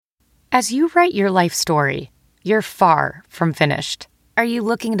As you write your life story, you're far from finished. Are you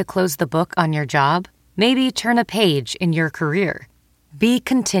looking to close the book on your job? Maybe turn a page in your career? Be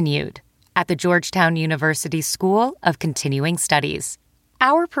continued at the Georgetown University School of Continuing Studies.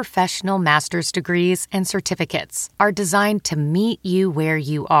 Our professional master's degrees and certificates are designed to meet you where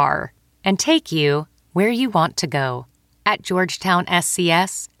you are and take you where you want to go. At Georgetown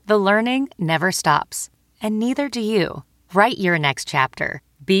SCS, the learning never stops, and neither do you. Write your next chapter.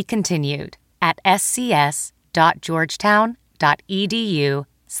 Be continued at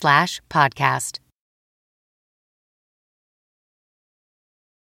scs.georgetown.edu/podcast.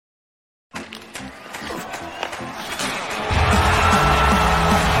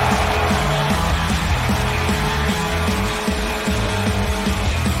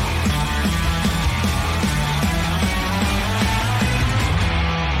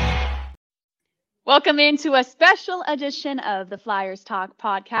 Welcome into a special edition of the Flyers Talk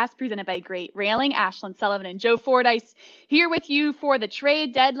podcast presented by Great Railing. Ashlyn Sullivan and Joe Fordyce here with you for the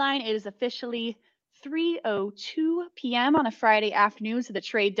trade deadline. It is officially 3:02 p.m. on a Friday afternoon, so the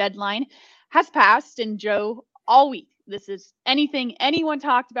trade deadline has passed. And Joe, all week, this is anything anyone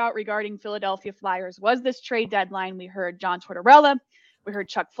talked about regarding Philadelphia Flyers was this trade deadline. We heard John Tortorella, we heard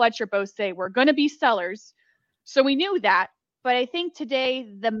Chuck Fletcher both say we're going to be sellers. So we knew that. But I think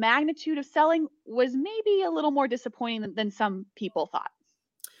today the magnitude of selling was maybe a little more disappointing than some people thought.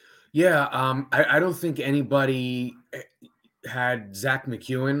 Yeah, I don't think anybody had Zach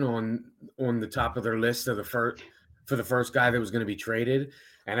McEwen on the top of their list of for the first guy that was going to be traded.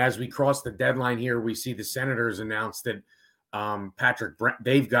 And as we cross the deadline here, we see the Senators announce that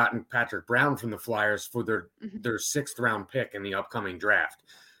they've gotten Patrick Brown from the Flyers for their sixth round pick in the upcoming draft.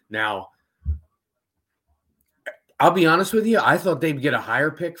 Now, I'll be honest with you. I thought they'd get a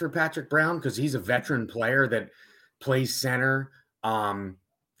higher pick for Patrick Brown because he's a veteran player that plays center.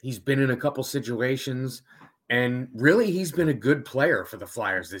 He's been in a couple situations, and really he's been a good player for the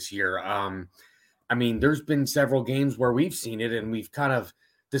Flyers this year. I mean, there's been several games where we've seen it, and we've kind of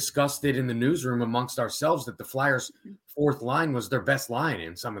discussed it in the newsroom amongst ourselves that the Flyers' fourth line was their best line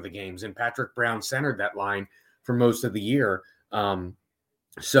in some of the games, and Patrick Brown centered that line for most of the year.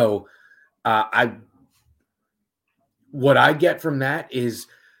 What I get from that is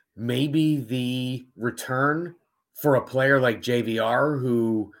maybe the return for a player like JVR,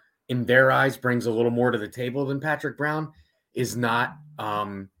 who in their eyes brings a little more to the table than Patrick Brown, is not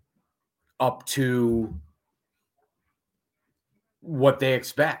up to what they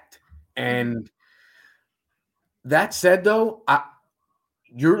expect. And that said, though,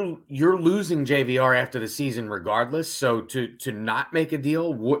 you're losing JVR after the season regardless. So to not make a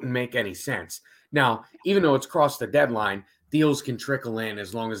deal wouldn't make any sense. Now, even though it's crossed the deadline, deals can trickle in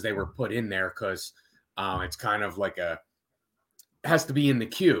as long as they were put in there because it's kind of like has to be in the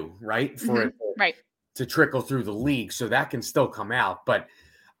queue, right? For it to trickle through the league. So that can still come out. But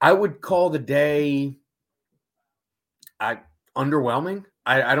I would call the day underwhelming.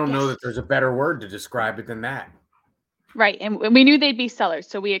 I don't know that there's a better word to describe it than that. Right. And we knew they'd be sellers.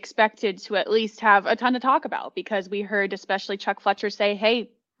 So we expected to at least have a ton to talk about because we heard especially Chuck Fletcher say,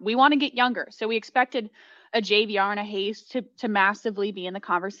 hey, we want to get younger. So we expected a JVR and a Hayes to massively be in the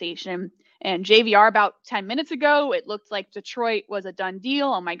conversation. And JVR about 10 minutes ago, it looked like Detroit was a done deal.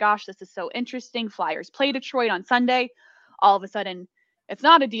 Oh my gosh, this is so interesting. Flyers play Detroit on Sunday. All of a sudden, it's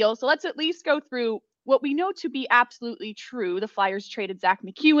not a deal. So let's at least go through what we know to be absolutely true. The Flyers traded Zach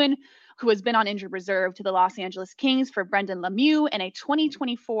McEwen, who has been on injured reserve, to the Los Angeles Kings for Brendan Lemieux and a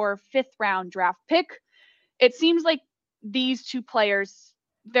 2024 fifth-round draft pick. It seems like these two players,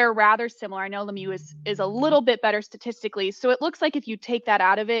 they're rather similar. I know Lemieux is a little bit better statistically. So it looks like if you take that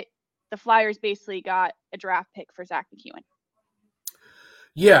out of it, the Flyers basically got a draft pick for Zach McEwen.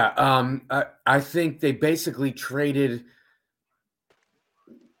 Yeah, I think they basically traded,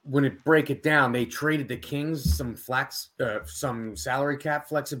 when it break it down, they traded the Kings some salary cap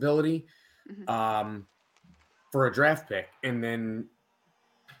flexibility for a draft pick. And then,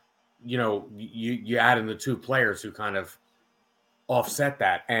 you add in the two players who kind of offset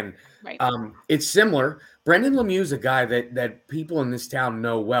that. And it's similar. Brendan Lemieux is a guy that people in this town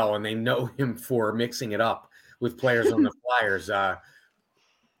know well, and they know him for mixing it up with players on the Flyers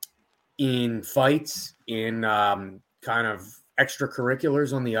in fights, in kind of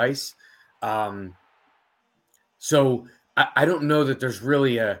extracurriculars on the ice. So I don't know that there's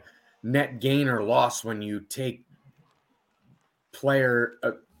really a net gain or loss when you take player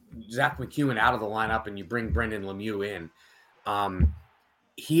Zach McEwen out of the lineup and you bring Brendan Lemieux in.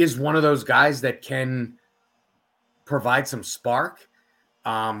 He is one of those guys that can provide some spark,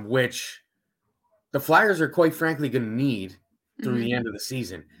 which the Flyers are quite frankly going to need through the end of the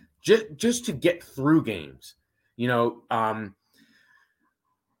season. just to get through games.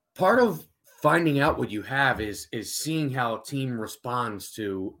 Part of finding out what you have is seeing how a team responds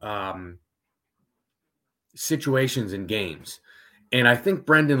to situations in games. And I think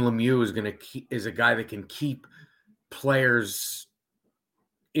Brendan Lemieux is a guy that can keep players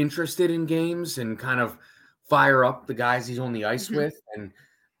interested in games and kind of fire up the guys he's on the ice with. And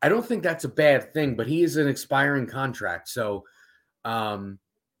I don't think that's a bad thing, but he is an expiring contract. So I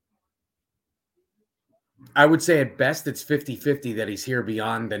would say at best it's 50-50 that he's here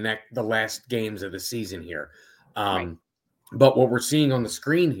beyond the last games of the season here. Right. But what we're seeing on the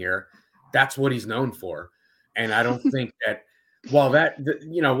screen here, that's what he's known for. And I don't think that while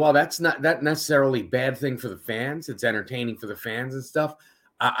that's not that necessarily bad thing for the fans, it's entertaining for the fans and stuff.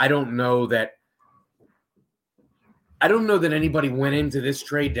 I don't know that anybody went into this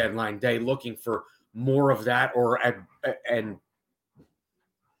trade deadline day looking for more of that, and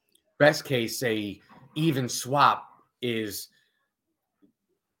best case, a even swap is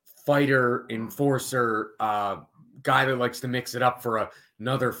fighter, enforcer, guy that likes to mix it up for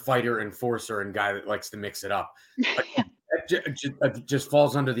another fighter, enforcer, and guy that likes to mix it up. It just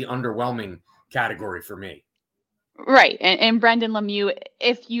falls under the underwhelming category for me. Right. And Brendan Lemieux,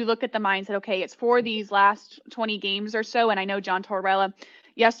 if you look at the mindset, okay, it's for these last 20 games or so. And I know John Tortorella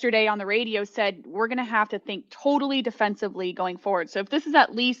yesterday on the radio said, we're going to have to think totally defensively going forward. So if this is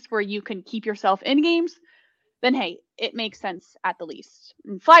at least where you can keep yourself in games, then hey, it makes sense at the least.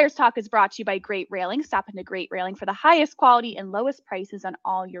 And Flyers Talk is brought to you by Great Railing. Stop into Great Railing for the highest quality and lowest prices on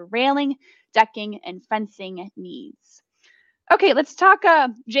all your railing, decking, and fencing needs. Okay, let's talk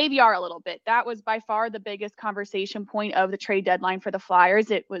JVR a little bit. That was by far the biggest conversation point of the trade deadline for the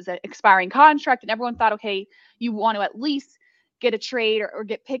Flyers. It was an expiring contract, and everyone thought, okay, you want to at least get a trade or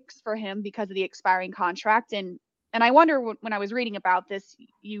get picks for him because of the expiring contract. And I wonder, when I was reading about this,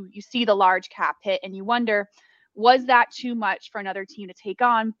 you see the large cap hit, and you wonder, was that too much for another team to take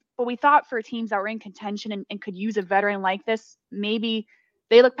on? But we thought for teams that were in contention and could use a veteran like this, maybe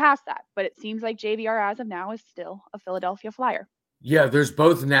they look past that. But it seems like JVR as of now is still a Philadelphia Flyer. Yeah, there's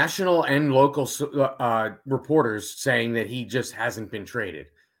both national and local reporters saying that he just hasn't been traded.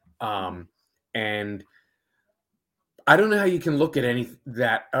 And I don't know how you can look at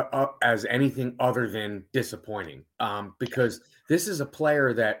as anything other than disappointing, because this is a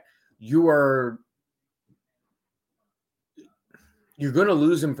player that you're going to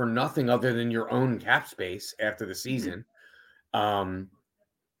lose him for nothing other than your own cap space after the season.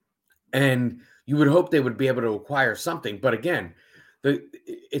 And you would hope they would be able to acquire something. But again,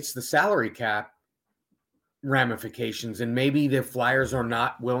 it's the salary cap ramifications, and maybe the Flyers are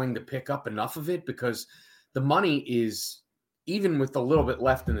not willing to pick up enough of it because the money is, even with a little bit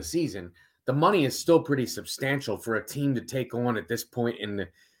left in the season, the money is still pretty substantial for a team to take on at this point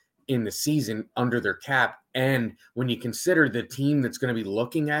in the season under their cap. And when you consider the team that's going to be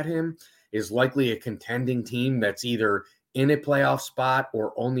looking at him is likely a contending team that's either in a playoff spot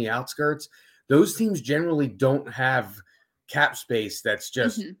or on the outskirts, those teams generally don't have cap space that's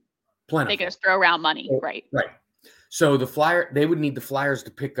just plentiful. They can just throw around money, right? Right. So they would need the Flyers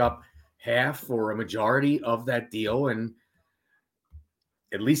to pick up half or a majority of that deal, and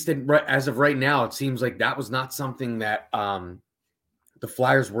at least as of right now, it seems like that was not something that the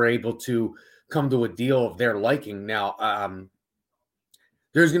Flyers were able to come to a deal of their liking. Now,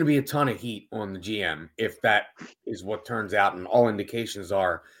 there's going to be a ton of heat on the GM if that is what turns out, and all indications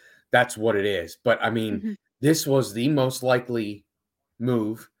are that's what it is. But I mean, this was the most likely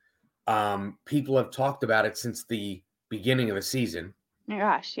move. People have talked about it since the beginning of the season. Oh my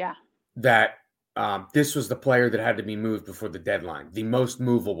gosh, yeah. That this was the player that had to be moved before the deadline, the most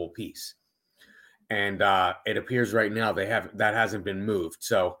movable piece. And it appears right now that hasn't been moved.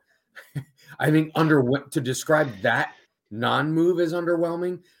 So I think to describe that non-move as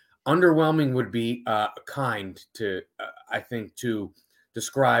underwhelming would be kind to, I think, to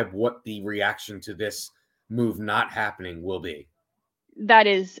describe what the reaction to this move not happening will be. That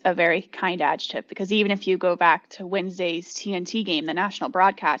is a very kind adjective, because even if you go back to Wednesday's TNT game, the national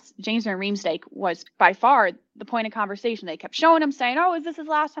broadcast, James Van Riemsdyk was by far the point of conversation. They kept showing him saying, oh, is this his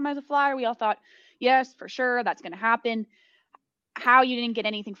last time as a Flyer? We all thought, yes, for sure, that's going to happen. How you didn't get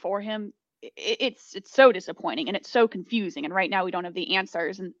anything for him, it's so disappointing, and it's so confusing. And right now we don't have the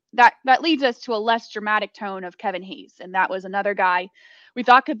answers. And that leads us to a less dramatic tone of Kevin Hayes. And that was another guy we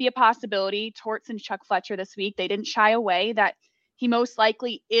thought could be a possibility. Torts and Chuck Fletcher this week, they didn't shy away that he most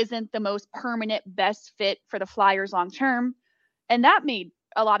likely isn't the most permanent best fit for the Flyers long term. And that made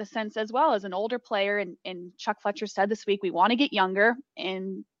a lot of sense as well, as an older player. And Chuck Fletcher said this week, we want to get younger.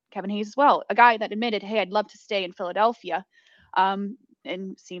 And Kevin Hayes as well, a guy that admitted, hey, I'd love to stay in Philadelphia.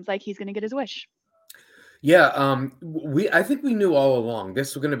 and seems like he's going to get his wish. Yeah, I think we knew all along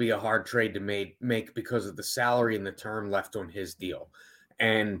this was going to be a hard trade to make because of the salary and the term left on his deal.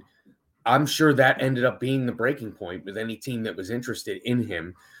 And I'm sure that ended up being the breaking point with any team that was interested in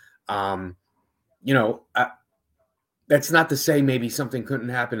him. That's not to say maybe something couldn't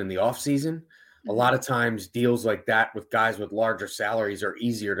happen in the offseason. A lot of times deals like that with guys with larger salaries are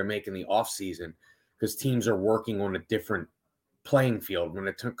easier to make in the offseason because teams are working on a different playing field when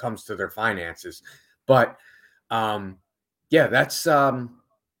it comes to their finances. But that's what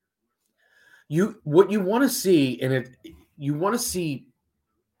you want to see in it. You want to see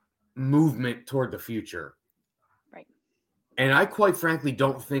movement toward the future. Right. And I quite frankly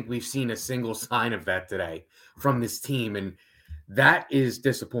don't think we've seen a single sign of that today from this team. And that is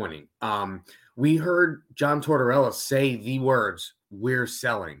disappointing. We heard John Tortorella say the words, "We're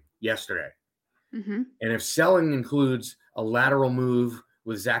selling," yesterday. Mm-hmm. And if selling includes a lateral move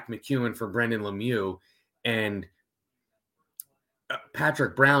with Zach McEwen for Brendan Lemieux and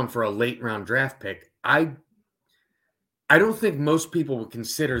Patrick Brown for a late round draft pick, I don't think most people would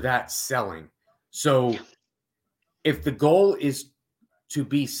consider that selling. So if the goal is to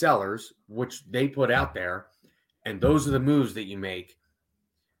be sellers, which they put out there, and those are the moves that you make,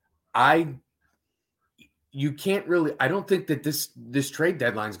 I don't think that this trade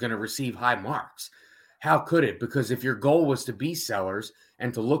deadline is going to receive high marks. How could it? Because if your goal was to be sellers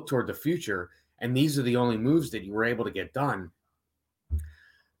and to look toward the future, and these are the only moves that you were able to get done,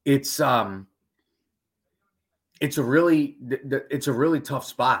 it's a really tough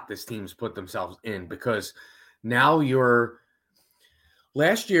spot this team's put themselves in, because now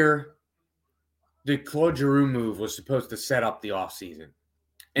last year the Claude Giroux move was supposed to set up the offseason.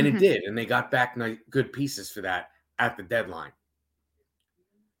 And it did, and they got back good pieces for that at the deadline.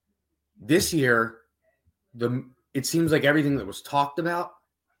 This year, it seems like everything that was talked about,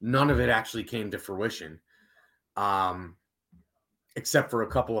 none of it actually came to fruition, except for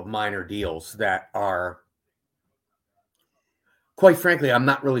a couple of minor deals that are, quite frankly, I'm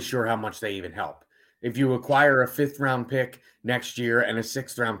not really sure how much they even help. If you acquire a 5th-round pick next year and a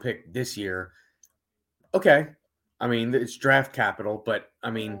 6th-round pick this year, okay. I mean, it's draft capital, but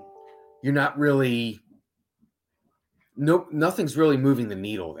I mean, you're not really nothing's really moving the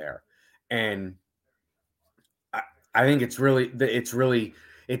needle there. And I think it's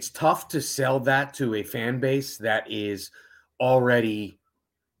tough to sell that to a fan base that is already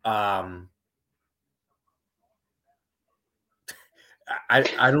I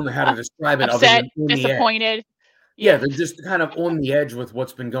don't know how to describe it. Upset, disappointed. Yeah, they're just kind of on the edge with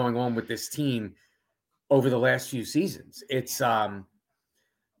what's been going on with this team over the last few seasons. It's and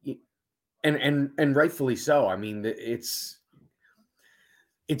rightfully so. I mean, it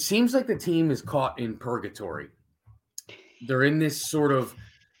seems like the team is caught in purgatory. They're in this sort of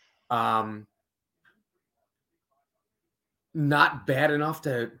not bad enough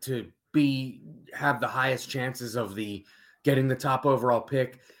to have the highest chances of getting the top overall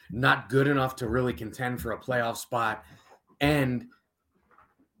pick, not good enough to really contend for a playoff spot, and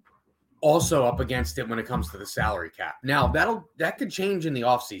also up against it when it comes to the salary cap. Now, that could change in the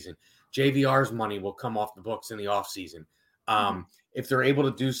offseason. JVR's money will come off the books in the offseason. If they're able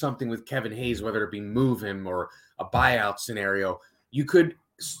to do something with Kevin Hayes, whether it be move him or a buyout scenario,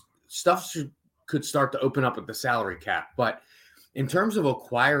 stuff could start to open up with the salary cap. But in terms of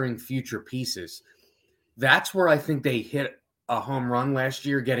acquiring future pieces, that's where I think they hit a home run last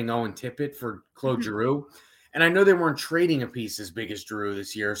year, getting Owen Tippett for Claude Giroux. And I know they weren't trading a piece as big as Giroux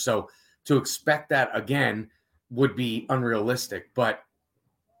this year, so to expect that again would be unrealistic. But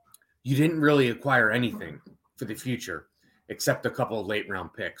you didn't really acquire anything for the future except a couple of late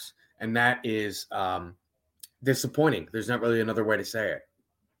round picks. And that is disappointing. There's not really another way to say it.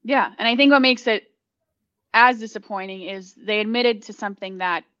 Yeah. And I think what makes it as disappointing is they admitted to something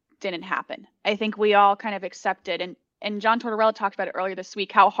that didn't happen. I think we all kind of accepted, and John Tortorella talked about it earlier this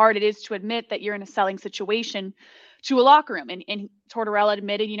week, how hard it is to admit that you're in a selling situation to a locker room. And Tortorella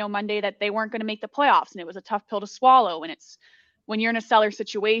admitted, Monday that they weren't going to make the playoffs, and it was a tough pill to swallow. And it's when you're in a seller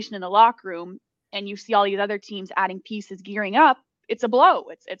situation in the locker room and you see all these other teams adding pieces, gearing up, it's a blow.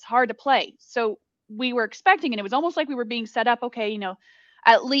 It's hard to play. So we were expecting, and it was almost like we were being set up, okay,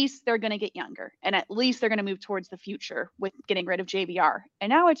 at least they're going to get younger, and at least they're going to move towards the future with getting rid of JVR.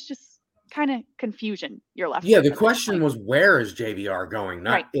 And now it's just kind of confusion you're left with. Yeah, the question was, where is JVR going,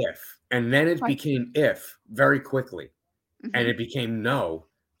 not if. And then it became if very quickly. And it became no,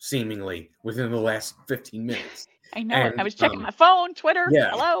 seemingly, within the last 15 minutes. I know. And I was checking my phone, Twitter,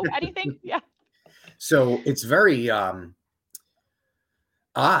 hello, anything? Yeah. So it's very odd.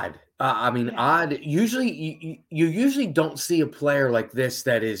 I mean, Yeah. odd. Usually, you usually don't see a player like this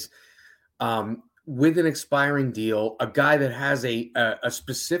that is with an expiring deal, a guy that has a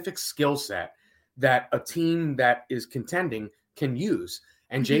specific skill set that a team that is contending can use.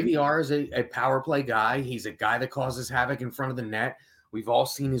 And JVR is a power play guy. He's a guy that causes havoc in front of the net. We've all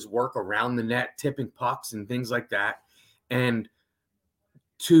seen his work around the net, tipping pucks and things like that. And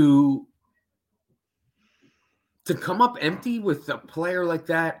to come up empty with a player like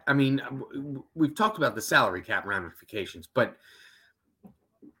that, I mean, we've talked about the salary cap ramifications, but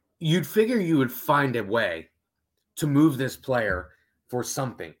you'd figure you would find a way to move this player for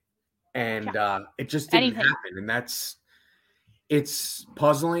something. And it just didn't happen. And it's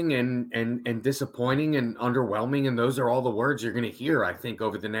puzzling and disappointing and underwhelming. And those are all the words you're going to hear, I think,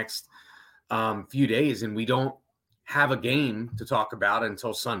 over the next few days. And we don't have a game to talk about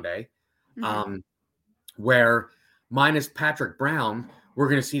until Sunday, where minus Patrick Brown, we're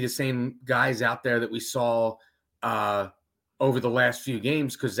going to see the same guys out there that we saw over the last few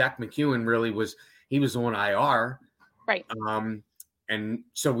games, because Zach McEwen really was on IR. Right. And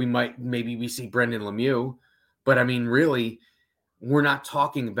so maybe we see Brendan Lemieux, but I mean, really, we're not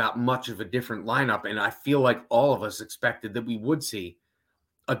talking about much of a different lineup. And I feel like all of us expected that we would see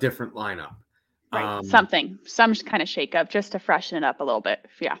a different lineup. Right. Some kind of shakeup just to freshen it up a little bit.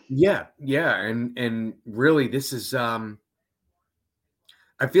 Yeah. Yeah. And really, this is, I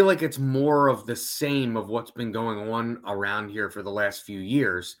feel like it's more of the same of what's been going on around here for the last few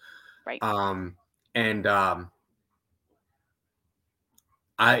years. Right.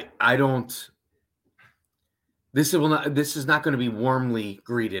 I don't. This is not going to be warmly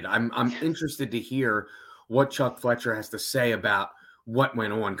greeted. I'm interested to hear what Chuck Fletcher has to say about what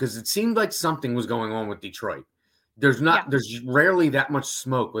went on, because it seemed like something was going on with Detroit. There's rarely that much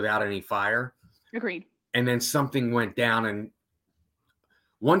smoke without any fire. Agreed. And then something went down, and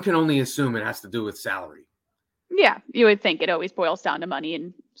one can only assume it has to do with salary. Yeah, you would think it always boils down to money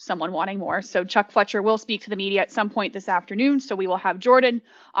and someone wanting more. So Chuck Fletcher will speak to the media at some point this afternoon. So we will have Jordan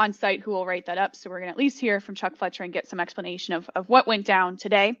on site who will write that up. So we're going to at least hear from Chuck Fletcher and get some explanation of what went down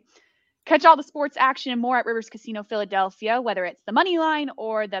today. Catch all the sports action and more at Rivers Casino Philadelphia, whether it's the money line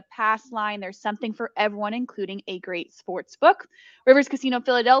or the pass line. There's something for everyone, including a great sports book. Rivers Casino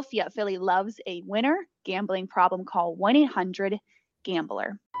Philadelphia. Philly loves a winner. Gambling problem, call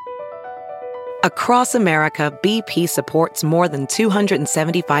 1-800-GAMBLER. Across America, BP supports more than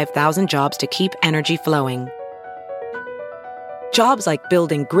 275,000 jobs to keep energy flowing. Jobs like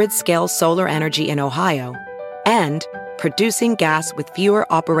building grid-scale solar energy in Ohio and producing gas with fewer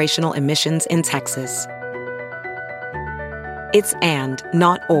operational emissions in Texas. It's and,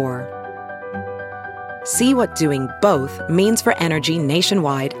 not or. See what doing both means for energy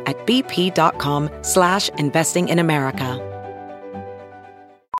nationwide at bp.com/investing in America.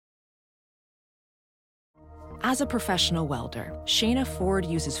 As a professional welder, Shayna Ford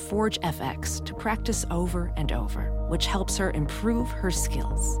uses Forge FX to practice over and over, which helps her improve her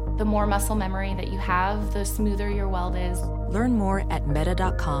skills. The more muscle memory that you have, the smoother your weld is. Learn more at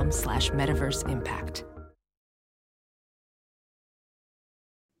meta.com/metaverse impact.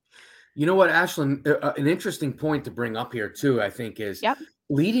 You know what, Ashlyn, an interesting point to bring up here too, I think, is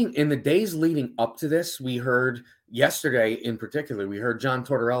in the days leading up to this, we heard yesterday in particular, we heard John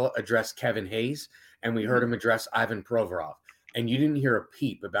Tortorella address Kevin Hayes, and we heard him address Ivan Provorov, and you didn't hear a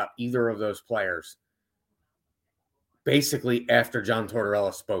peep about either of those players basically after John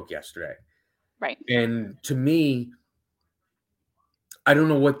Tortorella spoke yesterday. Right. And to me, I don't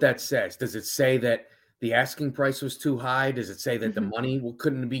know what that says. Does it say that the asking price was too high? Does it say that the money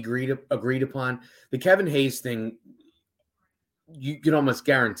couldn't be agreed upon? The Kevin Hayes thing, you can almost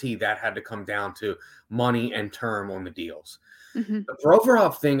guarantee that had to come down to money and term on the deals. The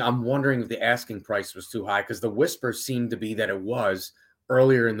Provorov thing, I'm wondering if the asking price was too high, because the whispers seemed to be that it was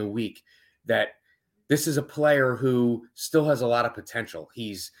earlier in the week, that this is a player who still has a lot of potential.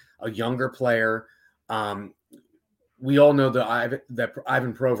 He's a younger player. We all know that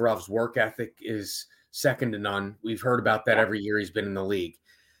Ivan Provorov's work ethic is second to none. We've heard about that every year he's been in the league.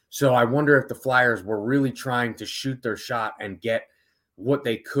 So I wonder if the Flyers were really trying to shoot their shot and get what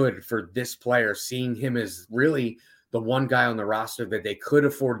they could for this player, seeing him as really the one guy on the roster that they could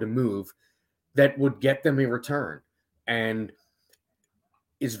afford to move that would get them a return. And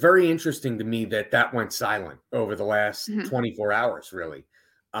it's very interesting to me that went silent over the last 24 hours, really.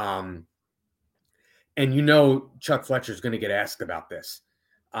 And Chuck Fletcher's going to get asked about this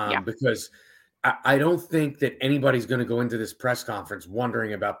because I don't think that anybody's going to go into this press conference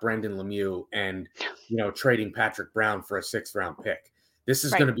wondering about Brendan Lemieux and, trading Patrick Brown for a 6th-round pick. This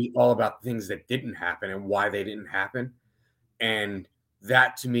is going to be all about things that didn't happen and why they didn't happen. And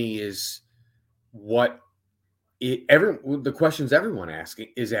that to me is what the questions everyone asking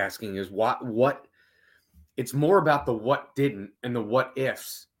is what it's more about the what didn't and the what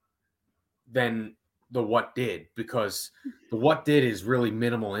ifs than the what did, because the what did is really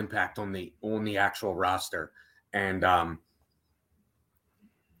minimal impact on the actual roster. And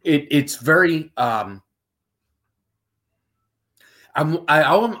it's very I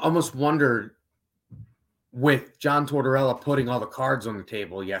almost wondered, with John Tortorella putting all the cards on the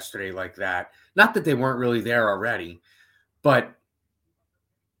table yesterday like that, not that they weren't really there already, but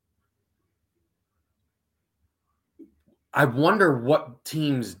I wonder what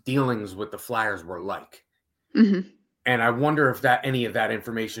teams' dealings with the Flyers were like. Mm-hmm. And I wonder if any of that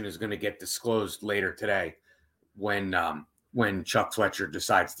information is going to get disclosed later today when Chuck Fletcher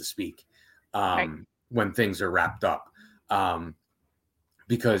decides to speak, Right. when things are wrapped up.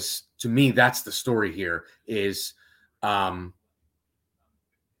 Because to me, that's the story here is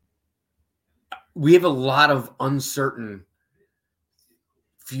we have a lot of uncertain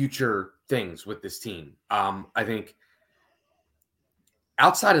future things with this team. I think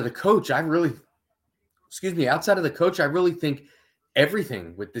outside of the coach, I really think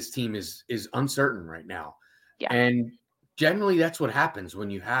everything with this team is uncertain right now. Yeah. And generally that's what happens when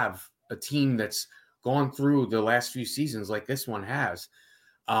you have a team that's gone through the last few seasons like this one has.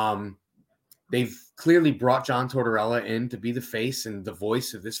 They've clearly brought John Tortorella in to be the face and the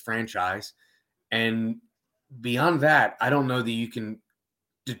voice of this franchise. And beyond that, I don't know that you can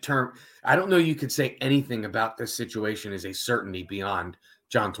say anything about this situation as a certainty beyond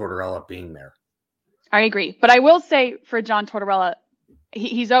John Tortorella being there. I agree. But I will say for John Tortorella,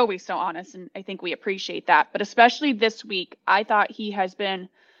 he's always so honest, and I think we appreciate that. But especially this week, I thought he has been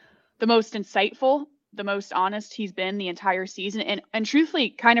the most insightful, the most honest he's been the entire season, and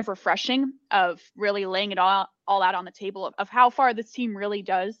truthfully kind of refreshing, of really laying it all out on the table of how far this team really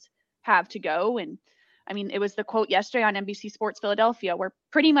does have to go. And I mean, it was the quote yesterday on NBC Sports Philadelphia: we're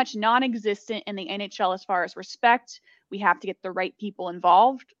pretty much non-existent in the NHL as far as respect. We have to get the right people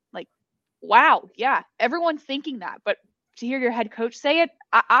involved. Like, wow. Yeah. Everyone's thinking that, but to hear your head coach say it,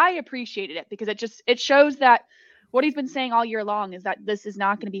 I appreciated it, because it shows that what he's been saying all year long is that this is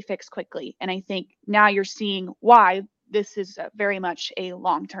not going to be fixed quickly. And I think now you're seeing why this is very much a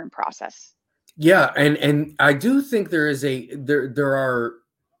long-term process. Yeah. And I do think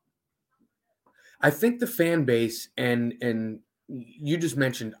I think the fan base and you just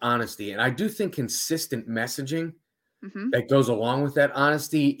mentioned honesty, and I do think consistent messaging that goes along with that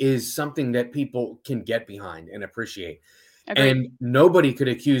honesty is something that people can get behind and appreciate. Agreed. And nobody could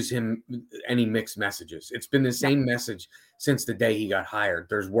accuse him any mixed messages. It's been the same message since the day he got hired.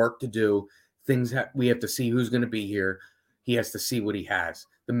 There's work to do. We have to see who's going to be here. He has to see what he has.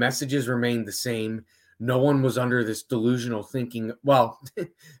 The messages remain the same. No one was under this delusional thinking. Well,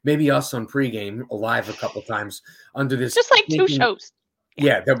 maybe us on pregame live a couple times under this. Just like two shows.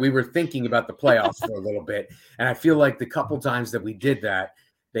 Yeah, that we were thinking about the playoffs for a little bit. And I feel like the couple times that we did that,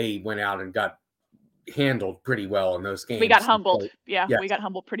 they went out and got handled pretty well in those games. We got humbled. So, yeah, we got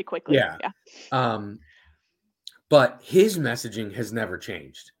humbled pretty quickly. Yeah. But his messaging has never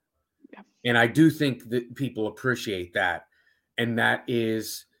changed. Yeah. And I do think that people appreciate that. And that's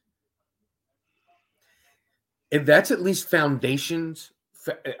at least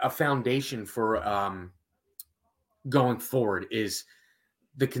a foundation for going forward is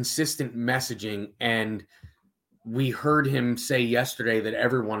the consistent messaging. And we heard him say yesterday that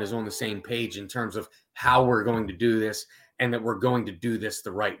everyone is on the same page in terms of how we're going to do this, and that we're going to do this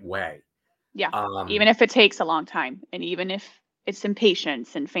the right way. Yeah. Even if it takes a long time, and even if it's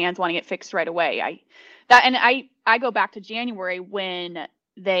impatience and fans wanting it fixed right away. I go back to January when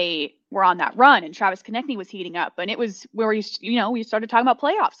they were on that run and Travis Konechny was heating up, and it was where we started talking about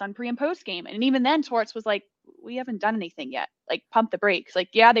playoffs on pre and post game. And even then Torts was like, we haven't done anything yet. Like, pump the brakes. Like,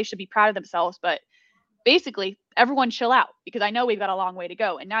 yeah, they should be proud of themselves, but basically everyone chill out, because I know we've got a long way to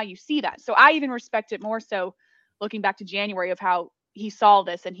go. And now you see that. So I even respect it more so looking back to January of how he saw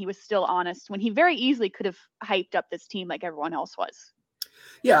this and he was still honest when he very easily could have hyped up this team like everyone else was.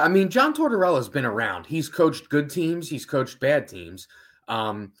 Yeah. I mean, John Tortorella has been around. He's coached good teams. He's coached bad teams.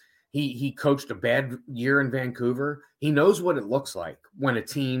 He coached a bad year in Vancouver. He knows what it looks like when a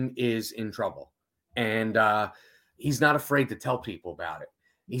team is in trouble, and he's not afraid to tell people about it.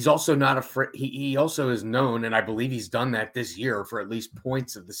 He's also not afraid. He also is known, and I believe he's done that this year for at least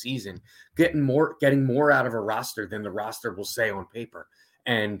points of the season, getting more out of a roster than the roster will say on paper.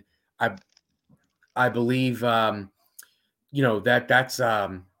 And I believe that's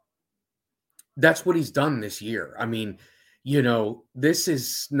what he's done this year. I mean, this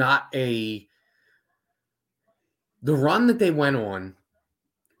is not the run that they went on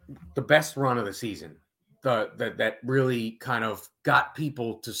the best run of the season. That really kind of got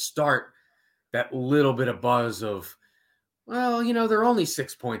people to start that little bit of buzz of, well, they're only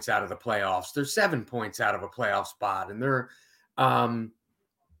 6 points out of the playoffs. They're 7 points out of a playoff spot. And they're, that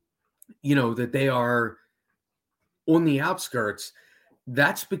they are on the outskirts.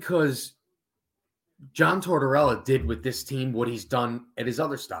 That's because John Tortorella did with this team what he's done at his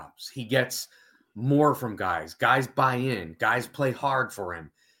other stops. He gets more from guys. Guys buy in. Guys play hard for him.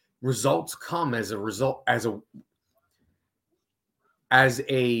 Results come as a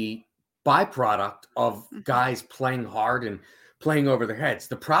byproduct of guys playing hard and playing over their heads.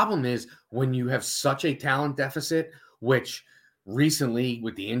 The problem is when you have such a talent deficit, which recently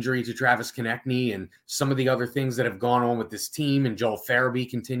with the injury to Travis Konechny and some of the other things that have gone on with this team and Joel Farabee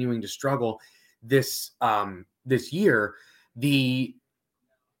continuing to struggle this year, the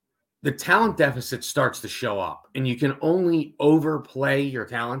talent deficit starts to show up, and you can only overplay your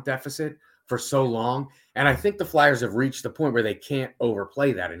talent deficit for so long. And I think the Flyers have reached the point where they can't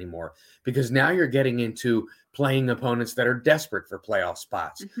overplay that anymore, because now you're getting into playing opponents that are desperate for playoff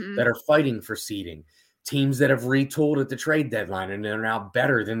spots, that are fighting for seeding, teams that have retooled at the trade deadline and are now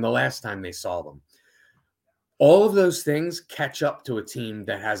better than the last time they saw them. All of those things catch up to a team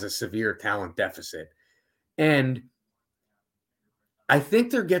that has a severe talent deficit. And I think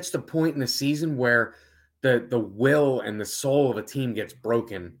there gets to a point in the season where the will and the soul of a team gets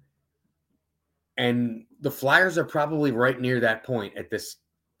broken. And the Flyers are probably right near that point at this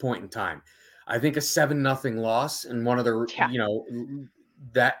point in time. I think a 7-0 loss and one of the,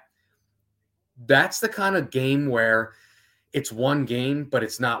 that's the kind of game where it's one game, but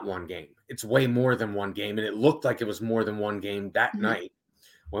it's not one game. It's way more than one game. And it looked like it was more than one game that night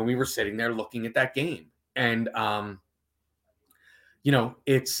when we were sitting there looking at that game. And,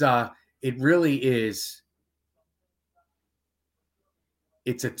 it really is.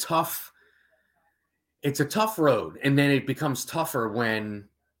 It's a tough road. And then it becomes tougher when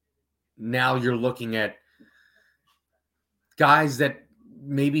now you're looking at guys that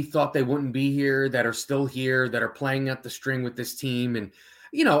maybe thought they wouldn't be here, that are still here, that are playing at the string with this team. And,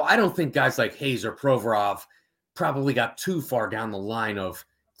 I don't think guys like Hayes or Provorov probably got too far down the line of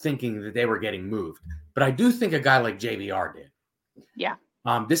thinking that they were getting moved. But I do think a guy like JVR did. Yeah.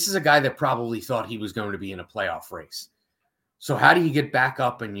 This is a guy that probably thought he was going to be in a playoff race. So how do you get back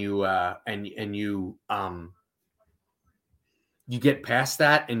up and you get past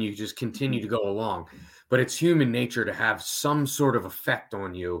that and you just continue to go along? But it's human nature to have some sort of effect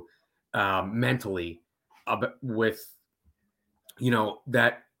on you mentally with,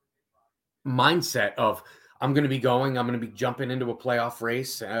 that mindset of I'm going to be jumping into a playoff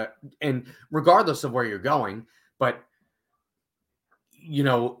race and regardless of where you're going, but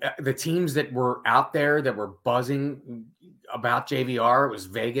the teams that were out there that were buzzing about JVR, it was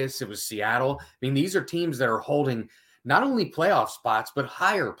Vegas, it was Seattle. I mean, these are teams that are holding not only playoff spots, but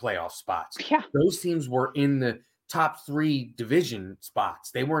higher playoff spots. Yeah. Those teams were in the top 3 division spots.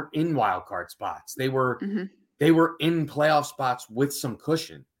 They weren't in wild card spots. They were in playoff spots with some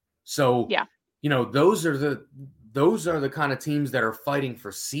cushion. So, those are the kind of teams that are fighting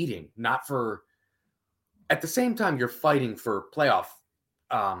for seeding, not for, at the same time, you're fighting for playoff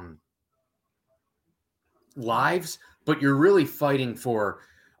lives, but you're really fighting for,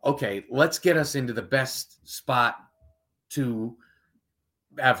 okay, let's get us into the best spot to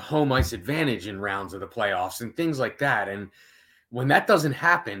have home ice advantage in rounds of the playoffs and things like that. And when that doesn't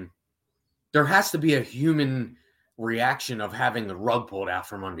happen, there has to be a human reaction of having the rug pulled out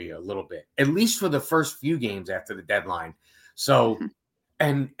from under you a little bit, at least for the first few games after the deadline. So,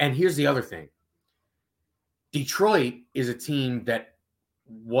 and here's the other thing. Detroit is a team that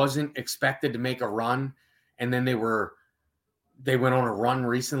wasn't expected to make a run, and then they went on a run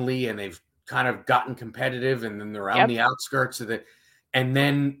recently, and they've kind of gotten competitive, and then they're on the outskirts of it. And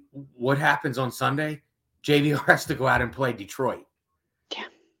then what happens on Sunday? JVR has to go out and play Detroit. Yeah.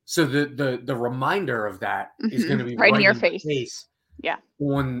 So the reminder of that is going to be right in your face. Yeah.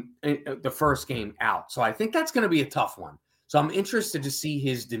 On the first game out. So I think that's going to be a tough one. So I'm interested to see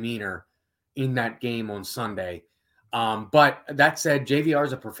his demeanor in that game on Sunday. But that said, JVR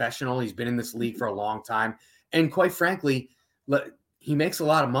is a professional. He's been in this league for a long time. And quite frankly, he makes a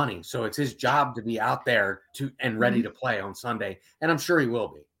lot of money. So it's his job to be out there and ready to play on Sunday. And I'm sure he will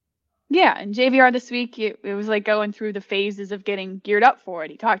be. Yeah. And JVR this week, it was like going through the phases of getting geared up for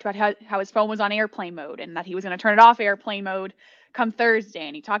it. He talked about how his phone was on airplane mode and that he was going to turn it off airplane mode come Thursday.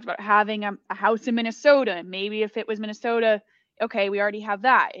 And he talked about having a house in Minnesota. And maybe if it was Minnesota, okay, we already have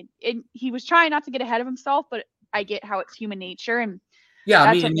that. He was trying not to get ahead of himself, but I get how it's human nature. And Yeah, I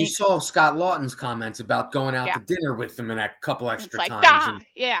That's mean, what and you makes, saw Scott Lawton's comments about going out yeah. to dinner with them in a couple It's extra like, times and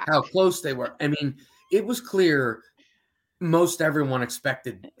yeah, how close they were. I mean, it was clear most everyone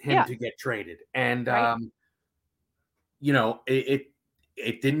expected him yeah, to get traded, and right.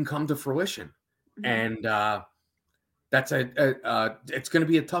 it didn't come to fruition, Mhm. and that's it's going to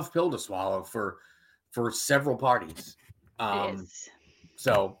be a tough pill to swallow for several parties. It is.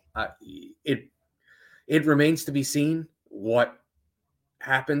 So it remains to be seen what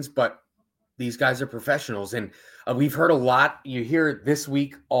happens, but these guys are professionals, and we've heard a lot. You hear it this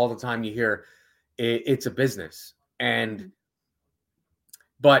week all the time. You hear it's a business, and Mhm.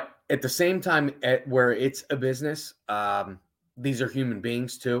 but at the same time, where it's a business, these are human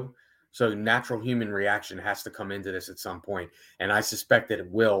beings too. So natural human reaction has to come into this at some point, and I suspect that it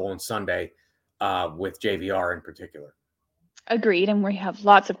will on Sunday with JVR in particular. Agreed. And we have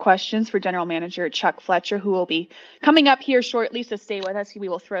lots of questions for General Manager Chuck Fletcher, who will be coming up here shortly. So stay with us. We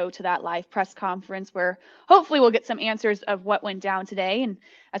will throw to that live press conference where hopefully we'll get some answers of what went down today. And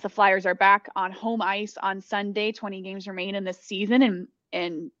as the Flyers are back on home ice on Sunday, 20 games remain in this season.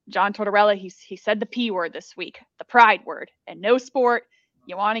 And John Tortorella, he said the P word this week, the pride word. And no sport,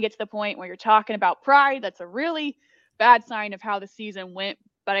 you want to get to the point where you're talking about pride. That's a really bad sign of how the season went.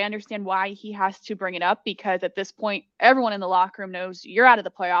 But I understand why he has to bring it up, because at this point, everyone in the locker room knows you're out of the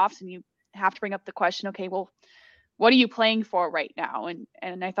playoffs and you have to bring up the question, okay, well, what are you playing for right now?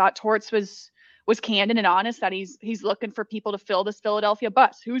 And I thought Torts was candid and honest that he's looking for people to fill this Philadelphia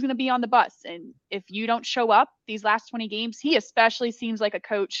bus. Who's going to be on the bus? And if you don't show up these last 20 games, he especially seems like a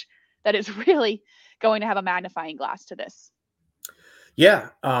coach that is really going to have a magnifying glass to this. Yeah.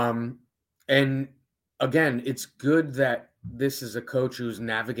 And again, it's good that this is a coach who's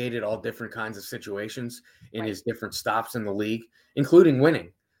navigated all different kinds of situations in his different stops in the league, including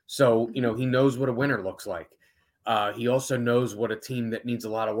winning. So, he knows what a winner looks like. He also knows what a team that needs a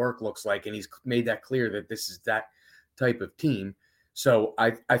lot of work looks like. And he's made that clear that this is that type of team. So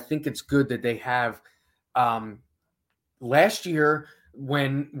I think it's good that they have last year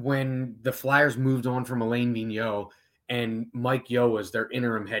when the Flyers moved on from Alain Vigneault and Mike Yeo was their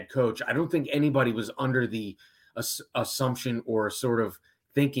interim head coach, I don't think anybody was under the assumption or sort of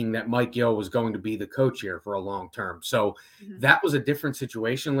thinking that Mike Yeo was going to be the coach here for a long term. So that was a different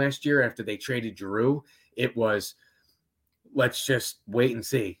situation last year after they traded Giroux. It was, let's just wait and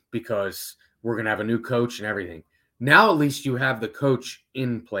see because we're going to have a new coach and everything. Now, at least you have the coach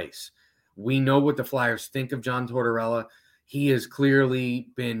in place. We know what the Flyers think of John Tortorella. He has clearly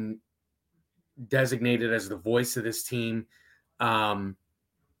been designated as the voice of this team. And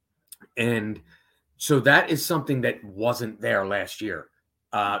so that is something that wasn't there last year.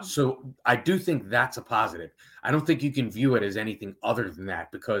 So I do think that's a positive. I don't think you can view it as anything other than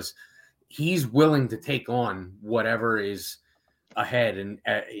that because he's willing to take on whatever is ahead. And,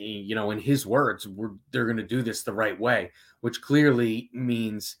 in his words, they're going to do this the right way, which clearly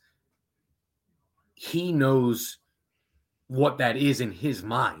means he knows what that is in his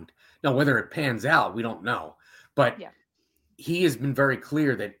mind. Now, whether it pans out, we don't know. But he has been very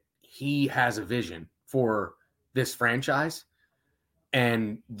clear that he has a vision for this franchise.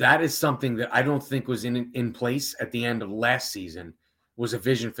 And that is something that I don't think was in place at the end of last season, was a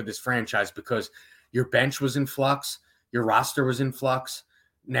vision for this franchise because your bench was in flux, your roster was in flux.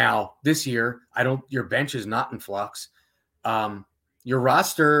 Now, this year, your bench is not in flux. Your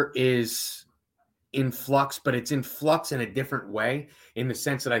roster is in flux, but it's in flux in a different way in the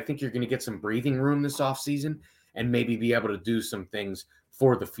sense that I think you're going to get some breathing room this offseason and maybe be able to do some things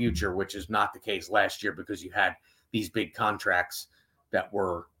for the future, which is not the case last year because you had these big contracts that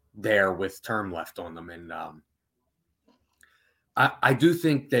were there with term left on them. And I do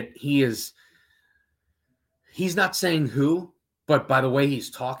think that he's not saying who, but by the way he's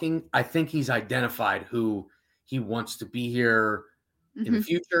talking, I think he's identified who he wants to be here in the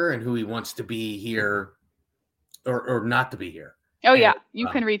future and who he wants to be here or not to be here. Oh, yeah. You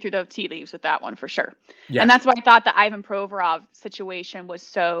can read through the tea leaves with that one for sure. Yeah. And that's why I thought the Ivan Provorov situation was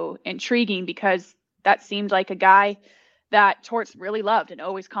so intriguing because that seemed like a guy that Torts really loved and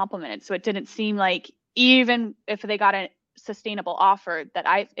always complimented. So it didn't seem like even if they got a sustainable offer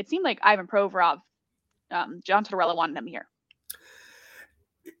it seemed like Ivan Provorov, John Tortorella wanted him here.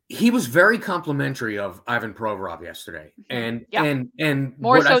 He was very complimentary of Ivan Provorov yesterday. And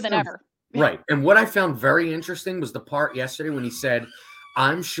more so than ever. Right. And what I found very interesting was the part yesterday when he said,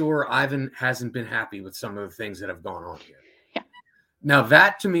 I'm sure Ivan hasn't been happy with some of the things that have gone on here. Yeah. Now,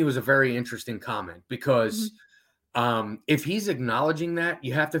 that to me was a very interesting comment because if he's acknowledging that,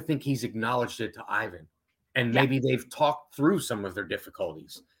 you have to think he's acknowledged it to Ivan. And maybe they've talked through some of their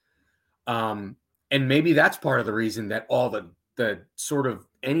difficulties. And maybe that's part of the reason that all the the sort of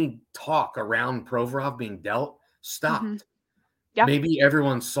any talk around Provorov being dealt stopped. Mhm. Yeah. Maybe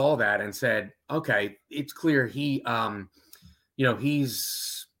everyone saw that and said, okay, it's clear he,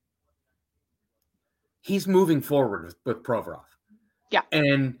 he's moving forward with Provorov. Yeah.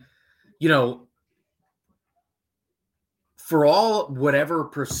 And, you know, for all whatever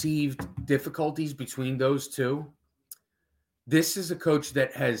perceived difficulties between those two, this is a coach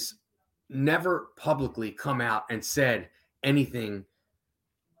that has never publicly come out and said anything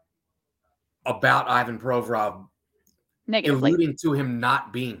about Ivan Provorov Negatively. alluding to him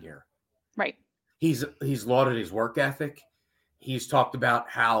not being here. Right. He's lauded his work ethic. He's talked about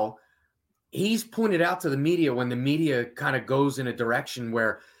how he's pointed out to the media when the media kind of goes in a direction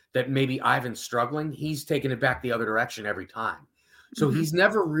where that maybe Ivan's struggling, he's taken it back the other direction every time. So he's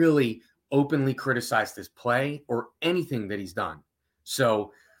never really openly criticized his play or anything that he's done.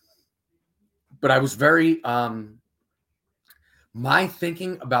 So, but I was very, my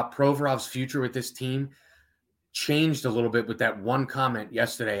thinking about Provorov's future with this team changed a little bit with that one comment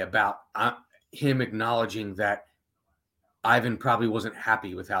yesterday about him acknowledging that Ivan probably wasn't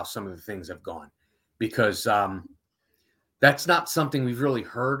happy with how some of the things have gone, because that's not something we've really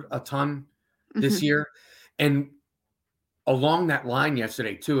heard a ton this year. And along that line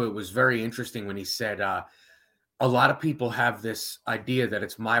yesterday too, it was very interesting when he said, a lot of people have this idea that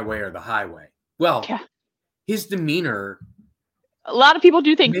it's my way or the highway. Well, his demeanor. A lot of people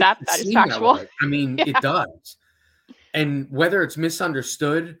do think that is factual. I mean, it does. And whether it's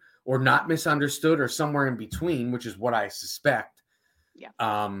misunderstood or not misunderstood or somewhere in between, which is what I suspect.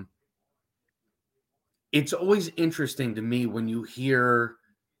 Yeah. It's always interesting to me when you hear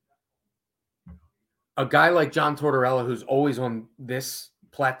a guy like John Tortorella, who's always on this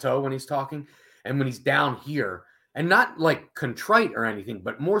plateau when he's talking, and when he's down here, and not like contrite or anything,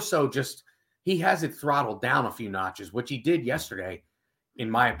 but more so just he has it throttled down a few notches, which he did yesterday, in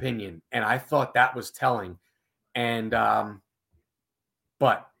my opinion. And I thought that was telling. And,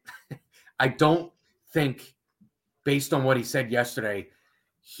 but I don't think, based on what he said yesterday,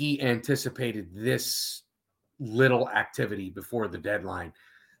 he anticipated this little activity before the deadline.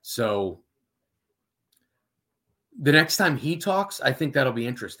 So the next time he talks, I think that'll be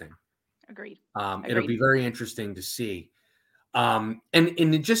interesting. Agreed. It'll be very interesting to see. And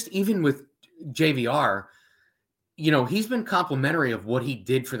just even with JVR, you know, he's been complimentary of what he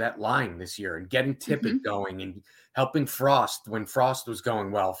did for that line this year and getting Tippett going and helping Frost when Frost was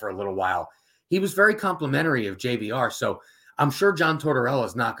going well for a little while. He was very complimentary of JVR. So I'm sure John Tortorella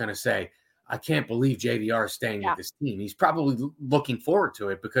is not going to say, I can't believe JVR is staying with this team. He's probably looking forward to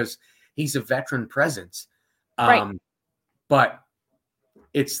it because he's a veteran presence. But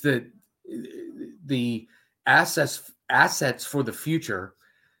it's the assets for the future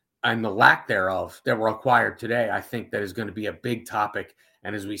and the lack thereof that were acquired today. I think that is going to be a big topic.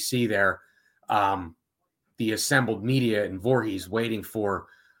 And as we see there, the assembled media and Voorhees waiting for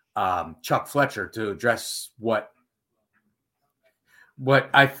Chuck Fletcher to address what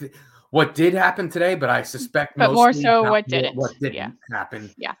did happen today, but I suspect more so what didn't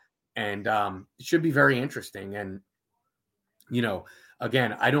happen. Yeah. And it should be very interesting. And, you know,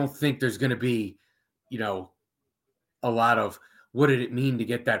 again, I don't think there's going to be, you know, a lot of what did it mean to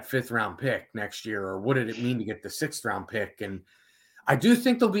get that 5th round pick next year, or what did it mean to get the 6th round pick? And I do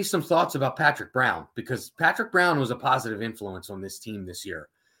think there'll be some thoughts about Patrick Brown, because Patrick Brown was a positive influence on this team this year.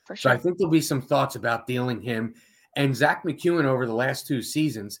 For sure. So I think there'll be some thoughts about dealing him. And Zach McEwen over the last 2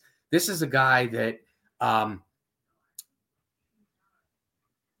 seasons, this is a guy that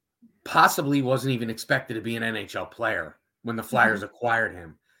possibly wasn't even expected to be an NHL player when the Flyers acquired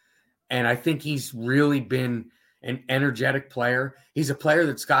him. And I think he's really been an energetic player. He's a player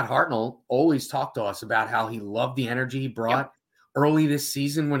that Scott Hartnell always talked to us about how he loved the energy he brought early this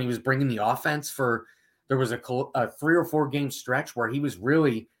season when he was bringing the offense there was a 3 or 4 game stretch where he was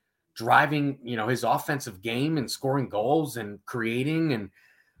really driving, you know, his offensive game and scoring goals and creating.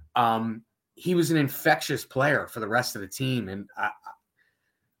 And he was an infectious player for the rest of the team. And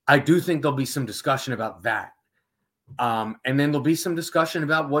I do think there'll be some discussion about that. And then there'll be some discussion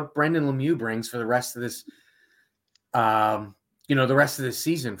about what Brendan Lemieux brings for the rest of this, the rest of this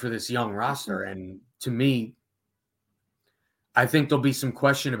season for this young roster. And to me, I think there'll be some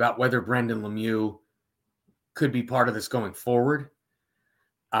question about whether Brendan Lemieux could be part of this going forward.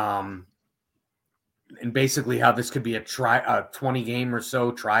 And basically how this could be a 20 game or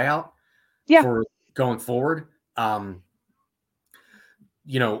so tryout for going forward.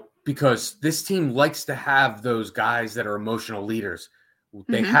 Because this team likes to have those guys that are emotional leaders.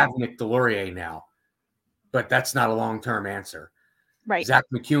 They have Nick Delorier now, but that's not a long-term answer. Right. Zach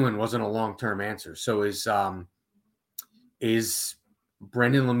McEwen wasn't a long-term answer. So is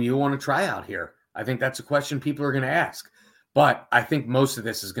Brendan Lemieux on a tryout here? I think that's a question people are going to ask. But I think most of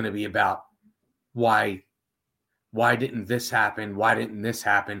this is going to be about why didn't this happen? Why didn't this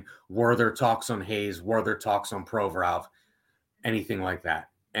happen? Were there talks on Hayes? Were there talks on Provorov? Anything like that.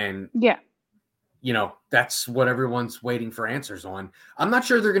 And, yeah, that's what everyone's waiting for answers on. I'm not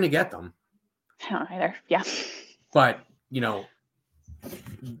sure they're going to get them. I don't either. Yeah. But,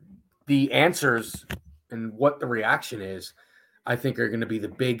 the answers and what the reaction is, I think are going to be the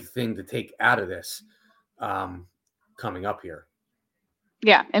big thing to take out of this coming up here.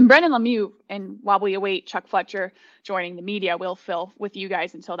 Yeah, and Brendan Lemieux, and while we await Chuck Fletcher joining the media, we'll fill with you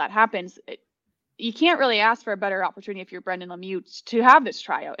guys until that happens. You can't really ask for a better opportunity if you're Brendan Lemieux to have this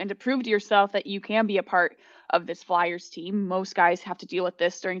tryout and to prove to yourself that you can be a part of this Flyers team. Most guys have to deal with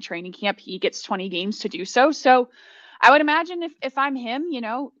this during training camp. He gets 20 games to do so. So I would imagine if I'm him,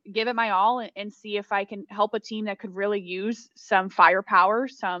 give it my all and see if I can help a team that could really use some firepower,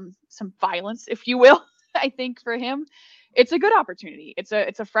 some violence, if you will. I think for him, it's a good opportunity. It's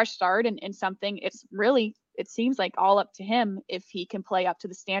a fresh start and something. It seems like all up to him if he can play up to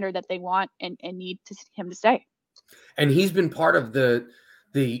the standard that they want and need him to stay. And he's been part of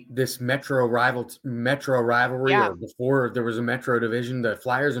this Metro rivalry. Yeah. Or before there was a Metro division, the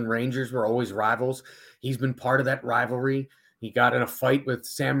Flyers and Rangers were always rivals. He's been part of that rivalry. He got in a fight with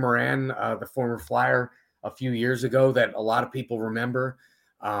Sam Morin, the former Flyer, a few years ago that a lot of people remember.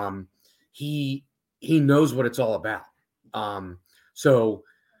 He knows what it's all about. So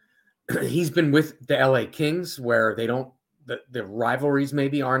he's been with the LA Kings where the rivalries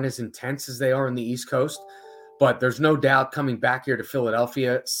maybe aren't as intense as they are in the East Coast, but there's no doubt coming back here to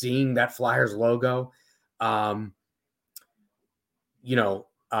Philadelphia, seeing that Flyers logo,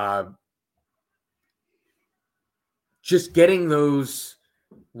 just getting those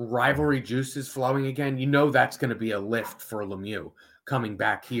rivalry juices flowing again, that's going to be a lift for Lemieux coming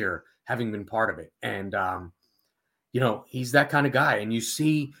back here, having been part of it. And, he's that kind of guy. And you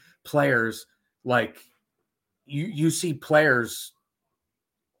see players like you see players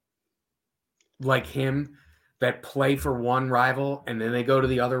like him that play for one rival and then they go to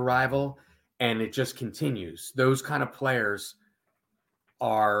the other rival and it just continues. Those kind of players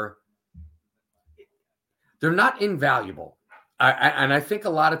they're not invaluable. And I think a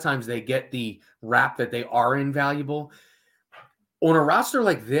lot of times they get the rap that they are invaluable. On a roster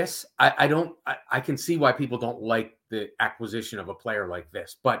like this, I can see why people don't like the acquisition of a player like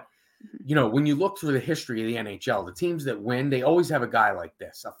this. But, when you look through the history of the NHL, the teams that win, they always have a guy like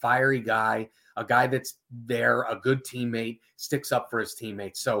this, a fiery guy, a guy that's there, a good teammate, sticks up for his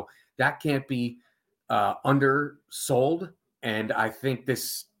teammates. So that can't be undersold. And I think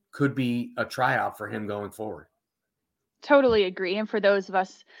this could be a tryout for him going forward. Totally agree. And for those of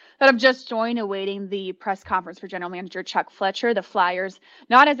us that have just joined awaiting the press conference for General Manager Chuck Fletcher, the Flyers,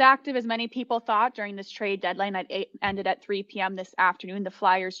 not as active as many people thought during this trade deadline that ended at 3 p.m. this afternoon. The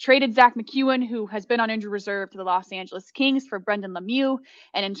Flyers traded Zach McEwen, who has been on injury reserve to the Los Angeles Kings, for Brendan Lemieux,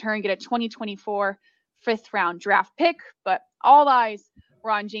 and in turn get a 2024 fifth-round draft pick. But all eyes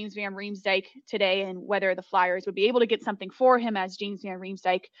were on James Van Riemsdyk today and whether the Flyers would be able to get something for him, as James Van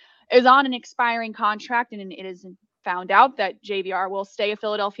Riemsdyk is on an expiring contract, and it is found out that JVR will stay a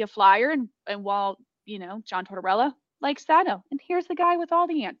Philadelphia Flyer. And while, John Tortorella likes that. Oh, and here's the guy with all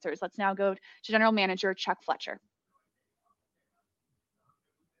the answers. Let's now go to General Manager Chuck Fletcher.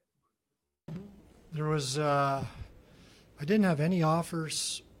 There was, I didn't have any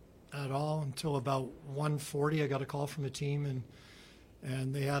offers at all until about 1:40. I got a call from a team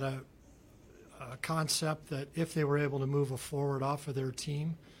and they had a concept that if they were able to move a forward off of their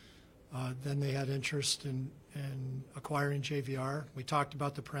team, then they had interest in acquiring JVR. We talked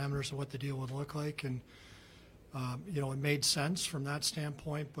about the parameters of what the deal would look like, and it made sense from that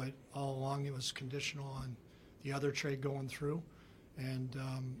standpoint, but all along it was conditional on the other trade going through, and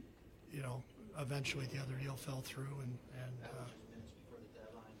eventually the other deal fell through, and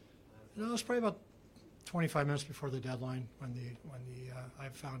it was probably about 25 minutes before the deadline when I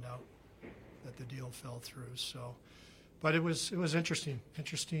found out that the deal fell through. So, but it was interesting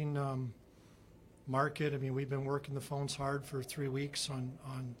market. I mean, we've been working the phones hard for 3 weeks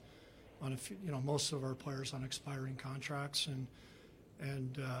on a few, most of our players on expiring contracts, and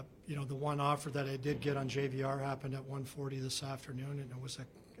the one offer that I did get on JVR happened at 1:40 this afternoon, and it was a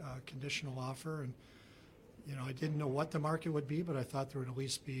conditional offer, and I didn't know what the market would be, but I thought there would at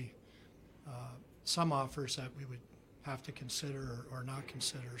least be some offers that we would have to consider or not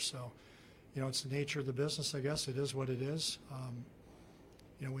consider. So, it's the nature of the business, I guess. It is what it is.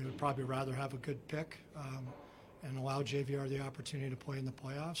 We would probably rather have a good pick and allow JVR the opportunity to play in the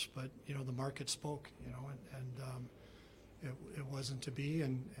playoffs. But, the market spoke, it wasn't to be,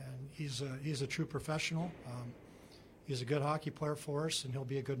 and he's a true professional. He's a good hockey player for us, and he'll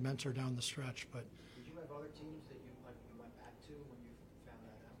be a good mentor down the stretch. But did you have other teams that you went back to when you found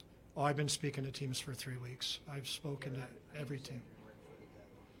that out? oh, I've been speaking to teams for 3 weeks. I've spoken to every team.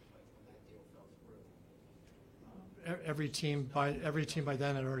 Every team by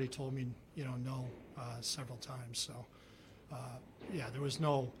then had already told me, no, several times. So, yeah, there was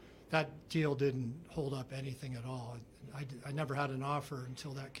that deal didn't hold up anything at all. I never had an offer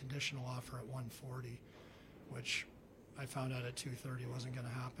until that conditional offer at 140, which I found out at 230 wasn't going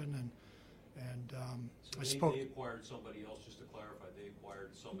to happen. So they acquired somebody else, just to clarify, they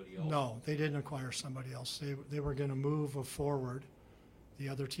acquired somebody else? No, they didn't acquire somebody else. They were going to move forward. The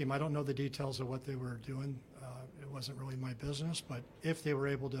other team, I don't know the details of what they were doing. It wasn't really my business, but if they were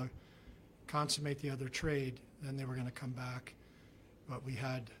able to consummate the other trade, then they were going to come back. But we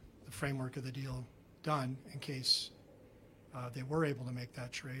had the framework of the deal done in case they were able to make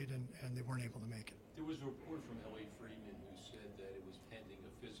that trade, and they weren't able to make it. There was a report from Elliot Friedman who said that it was pending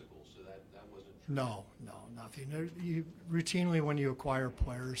a physical, so that wasn't true. No, nothing. Routinely, when you acquire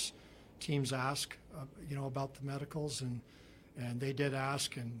players, teams ask, about the medicals, and they did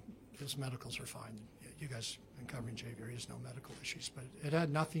ask, and his medicals are fine. You guys have been covering JVR, he has no medical issues, but it had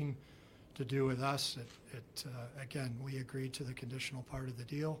nothing to do with us. Again, we agreed to the conditional part of the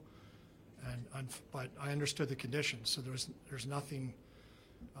deal, but I understood the conditions, so there's nothing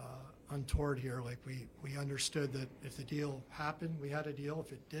untoward here. Like we understood that if the deal happened, we had a deal.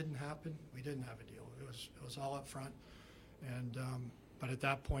 If it didn't happen, we didn't have a deal. It was all up front, and but at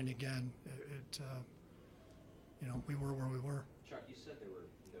that point again, we were where we were. Chuck, you said there were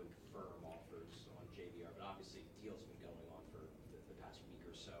no firm offers on JVR, but obviously deals have been going on for the past week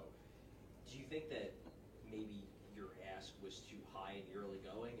or so. Do you think that maybe your ask was too high in the early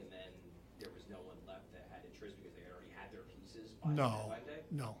going, and then there was no one left that had interest because they already had their pieces by the deadline day?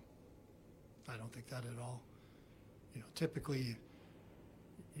 No, I don't think that at all. Typically,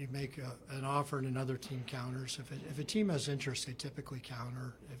 you make an offer and another team counters. If a team has interest, they typically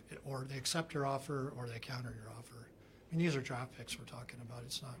counter, or they accept your offer, or they counter your offer. I mean, these are draft picks we're talking about.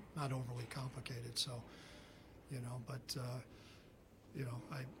 It's not overly complicated. So,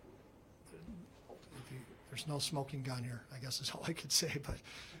 there's no smoking gun here, I guess is all I could say. But,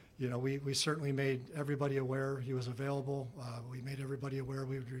 we certainly made everybody aware he was available. We made everybody aware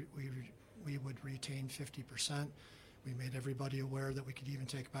we would retain 50%. We made everybody aware that we could even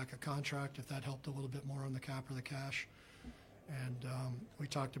take back a contract if that helped a little bit more on the cap or the cash. And we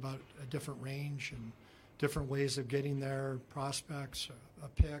talked about a different range and different ways of getting there, prospects, a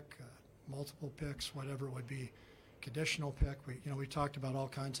pick, multiple picks, whatever it would be, conditional pick. We talked about all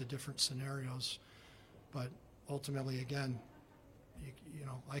kinds of different scenarios, but ultimately, again,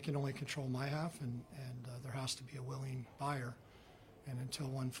 I can only control my half, and there has to be a willing buyer. And until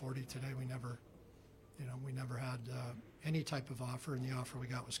 140 today, we never had any type of offer, and the offer we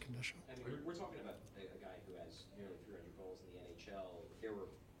got was conditional. I mean, we're talking about a guy who has nearly 300 goals in the NHL. There were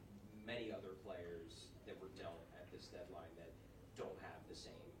many other players that were dealt at this deadline that don't have the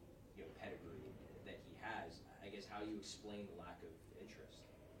same pedigree that he has. I guess how you explain the lack of interest?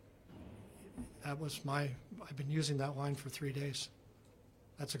 I've been using that line for 3 days.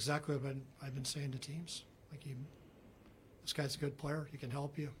 That's exactly what I've been saying to teams. Like, this guy's a good player. He can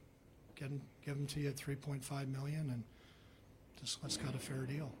help you. Give him to you at $3.5 million, and just let's cut a fair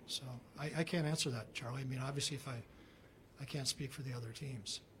deal. So I can't answer that, Charlie. I mean, obviously, if I can't speak for the other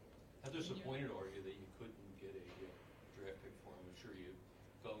teams. How disappointed are you that you couldn't get a draft pick for him? I'm sure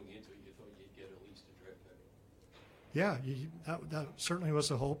going into it, you thought you'd get at least a draft pick. Yeah, that certainly was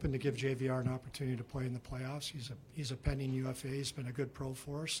the hope, and to give JVR an opportunity to play in the playoffs. He's a pending UFA. He's been a good pro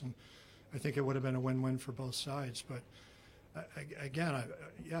for us, and I think it would have been a win-win for both sides. But again, I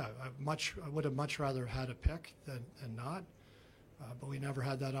would have much rather had a pick than not, but we never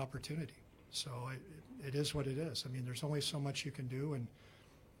had that opportunity. So it is what it is. I mean, there's only so much you can do, and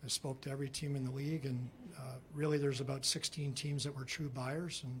I spoke to every team in the league, and really there's about 16 teams that were true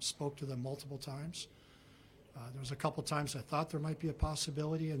buyers, and spoke to them multiple times. There was a couple times I thought there might be a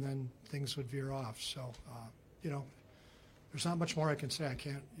possibility, and then things would veer off. So, there's not much more I can say. I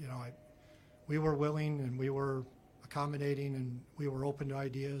can't, we were willing, and we were accommodating, and we were open to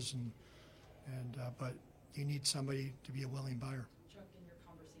ideas, but you need somebody to be a willing buyer. Chuck, in your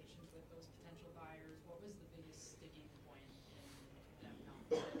conversations with those potential buyers, what was the biggest sticking point in them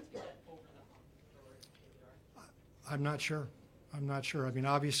to get over the hump? I'm not sure. I mean,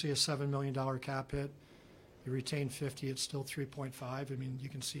 obviously a $7 million cap hit. You retain 50, it's still 3.5. I mean, you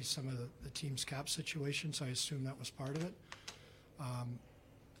can see some of the team's cap situations. I assume that was part of it.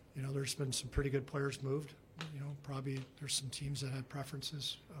 There's been some pretty good players moved probably there's some teams that had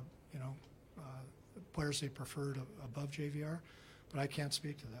preferences, players they preferred above JVR, but I can't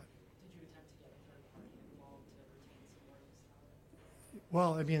speak to that. Did you attempt to get a third party involved to retain some more of this talent?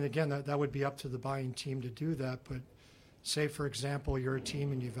 Well, I mean, again, that would be up to the buying team to do that, but say, for example, you're a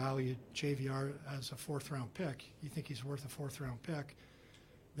team and you value JVR as a fourth-round pick. You think he's worth a fourth-round pick,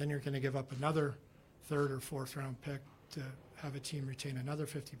 then you're going to give up another third or fourth-round pick to have a team retain another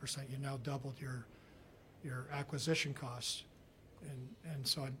 50%. You now doubled your acquisition costs, and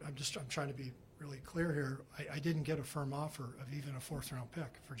so I'm trying to be really clear here. I didn't get a firm offer of even a fourth-round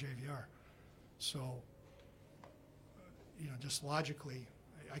pick for JVR, so just logically,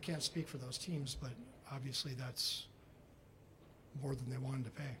 I can't speak for those teams, but obviously that's more than they wanted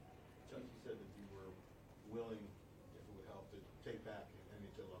to pay. Chuck, you said that you were willing, if it would help, to take back an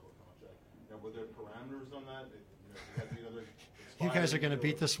NHL level contract. Now, were there parameters on that? You guys are going to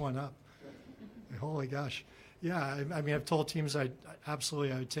beat this one up. Holy gosh. Yeah, I mean, I've told teams I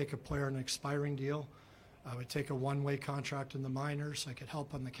would take a player on an expiring deal. I would take a one-way contract in the minors. I could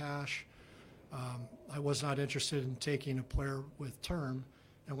help on the cash. I was not interested in taking a player with term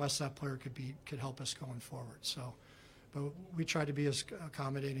unless that player could help us going forward. So, but we tried to be as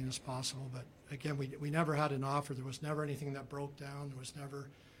accommodating as possible. But again, we never had an offer. There was never anything that broke down. There was never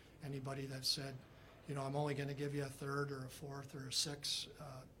anybody that said, I'm only going to give you a third or a fourth or a sixth,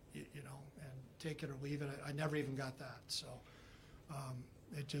 and take it or leave it. I never even got that. So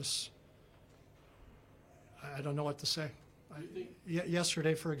it just, I don't know what to say.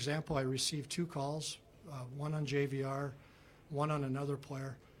 Yesterday, for example, I received 2 calls, one on JVR, one on another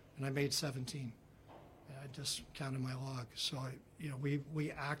player, and I made 17. I just counted my log. So,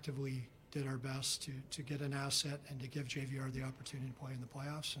 we actively did our best to get an asset and to give JVR the opportunity to play in the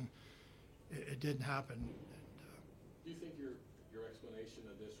playoffs, and it didn't happen. Do you think your explanation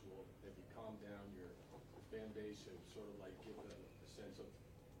of this will maybe calm down your fan base and sort of like give them a sense of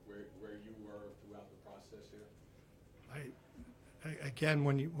where you were throughout the process here? Again,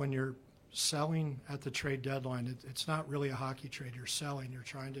 when you're selling at the trade deadline, it's not really a hockey trade. You're selling. You're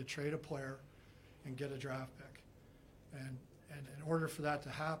trying to trade a player and get a draft pick. And in order for that to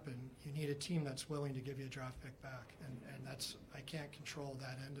happen, you need a team that's willing to give you a draft pick back. And that's, I can't control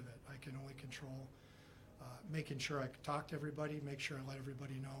that end of it. I can only control making sure I talk to everybody, make sure I let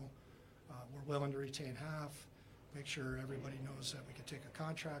everybody know we're willing to retain half, make sure everybody knows that we can take a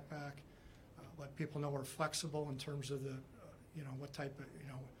contract back, let people know we're flexible in terms of the, what type of,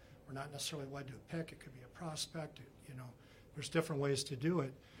 we're not necessarily led to a pick. It could be a prospect. There's different ways to do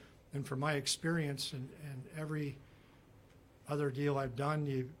it. And from my experience and every other deal I've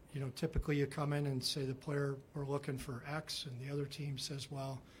done, typically you come in and say the player, we're looking for X, and the other team says,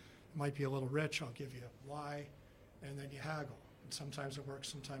 well, it might be a little rich, I'll give you Y, and then you haggle. And sometimes it works,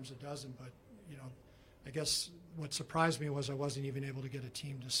 sometimes it doesn't. But I guess what surprised me was I wasn't even able to get a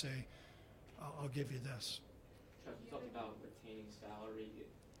team to say, I'll give you this. Chuck, you talked about retaining salary.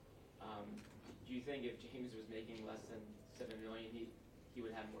 Do you think if James was making less than $7 million, he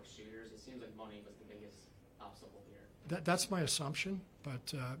would have more shooters? It seems like money was the biggest obstacle here. That's my assumption,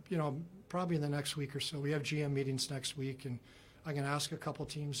 but probably in the next week or so. We have GM meetings next week, and I'm going to ask a couple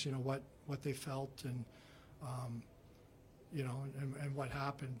teams, what they felt and and what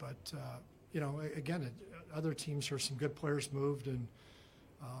happened. But again, other teams, there were some good players moved, and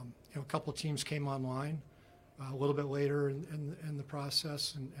a couple teams came online a little bit later in the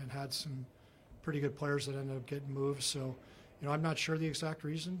process and had some pretty good players that ended up getting moved. So, I'm not sure the exact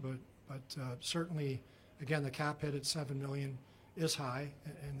reason, but certainly, again, the cap hit at $7 million is high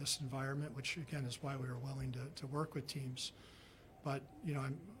in this environment, which again is why we were willing to work with teams. But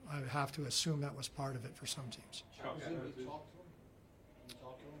I have to assume that was part of it for some teams.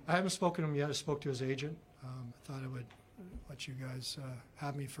 I haven't spoken to him yet. I spoke to his agent. I thought I would let you guys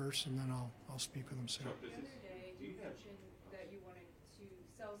have me first, and then I'll speak with him soon. The other day, you mentioned that you wanted to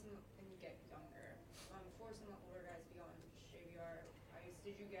sell some and get younger, for some older guys beyond JVR.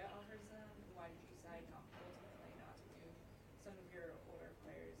 Did you get offers then? Why did you decide ultimately not to do some of your older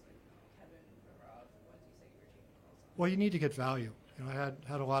players like Kevin or Rob, the ones you said you were taking calls on? Well, you need to get value. I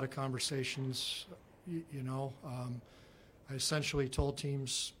had a lot of conversations. I essentially told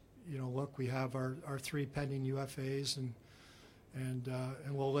teams, look, we have our 3 pending UFAs, and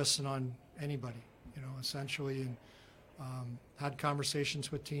we'll listen on anybody, essentially, and had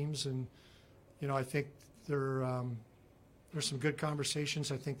conversations with teams, and I think there's some good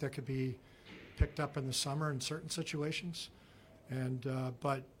conversations. I think that could be picked up in the summer in certain situations, and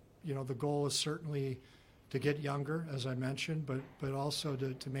but the goal is certainly to get younger, as I mentioned, but also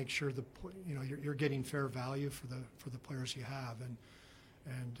to make sure you're getting fair value for the players you have,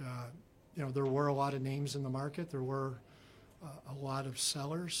 and you know, there were a lot of names in the market. There were a lot of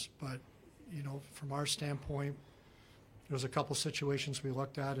sellers, but, you know, from our standpoint, there was a couple situations we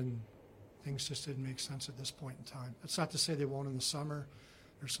looked at and things just didn't make sense at this point in time. That's not to say they won't in the summer.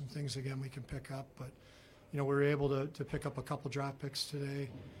 There's some things, again, we can pick up, but, you know, we were able to pick up a couple draft picks today.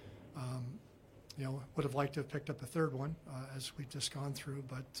 You know, would have liked to have picked up a third one as we've just gone through,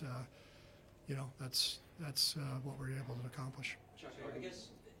 but, you know, that's what we're able to accomplish. Chuck, I guess,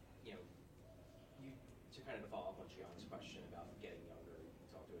 you know, to kind of follow up on Gian's question about getting younger, you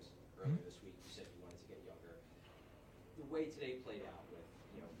talked to us earlier this week, you said you wanted to get younger. The way today played out with,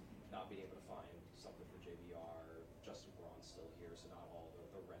 you know, not being able to find something for JVR, Justin Braun's still here, so not all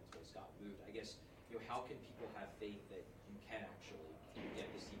the rentals got moved. I guess, you know, how can people have faith that you can actually get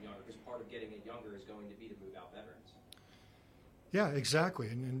this team younger? Because part of getting it younger is going to be to move out veterans. Yeah, exactly,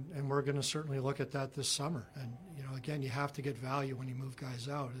 and we're going to certainly look at that this summer. And, you know, again, you have to get value when you move guys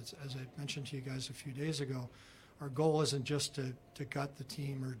out. As I mentioned to you guys a few days ago, our goal isn't just to gut the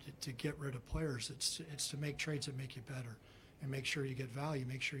team or to get rid of players. It's to make trades that make you better and make sure you get value,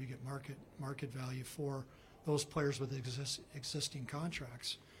 make sure you get market value for those players with existing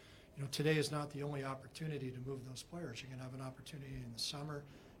contracts. You know, today is not the only opportunity to move those players. You're going to have an opportunity in the summer.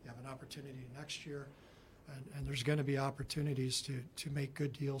 You have an opportunity next year. And there's going to be opportunities to make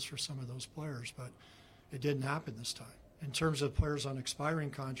good deals for some of those players, but it didn't happen this time. In terms of players on expiring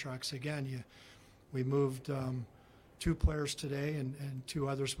contracts, again, we moved 2 players today and 2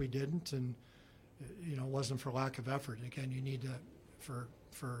 others we didn't, and you know, it wasn't for lack of effort. Again, you need to, for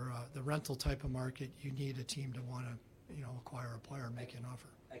the rental type of market, you need a team to want to, you know, acquire a player and make an offer.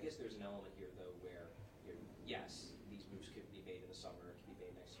 I guess there's an element here, though, where, you know, yes, these moves could be made in the summer, it could be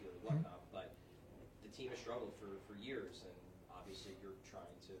made next year or whatnot, but the team has struggled for years, and obviously you're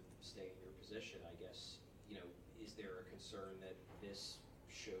trying to stay in your position. I guess, you know, is there a concern that this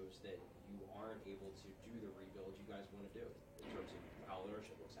shows that you aren't able to do the rebuild you guys want to do in terms of how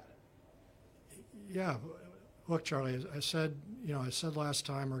ownership looks at it? Yeah, look, Charlie, I said last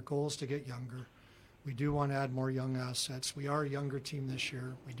time our goal is to get younger. We do want to add more young assets. We are a younger team this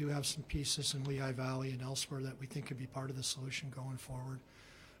year. We do have some pieces in Lehigh Valley and elsewhere that we think could be part of the solution going forward.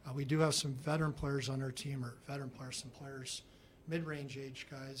 We do have some veteran players on our team, or some players, mid-range age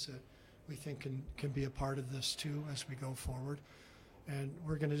guys that we think can be a part of this too as we go forward. And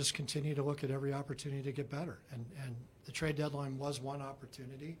we're going to just continue to look at every opportunity to get better. And the trade deadline was one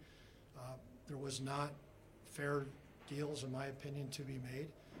opportunity. There was not fair deals, in my opinion, to be made.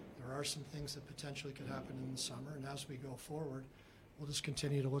 There are some things that potentially could happen in the summer, and as we go forward, we'll just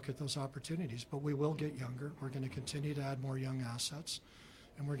continue to look at those opportunities. But we will get younger. We're going to continue to add more young assets,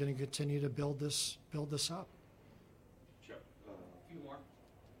 and we're going to continue to build this up. Chuck, a few more.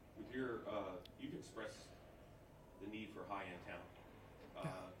 With your, you've expressed the need for high-end talent.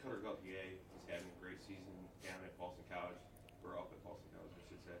 Cutter Gauthier is having a great season down at Boston College, or up at Boston College, I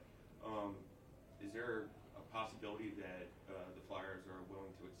should say. Is there a possibility that the Flyers are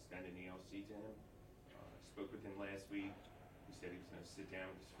willing to extend an ELC to him? Spoke with him last week. He said he was going to sit down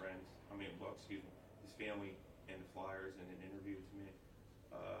with his his family and the Flyers in an interview to me.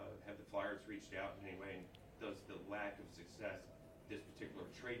 Have the Flyers reached out in any way? And does the lack of success this particular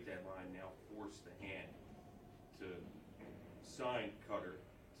trade deadline now force the hand to sign Cutter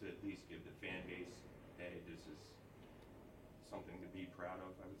to at least give the fan base, hey, this is something to be proud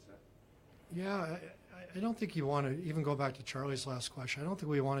of, I would say? Yeah, I don't think you want to, even go back to Charlie's last question, I don't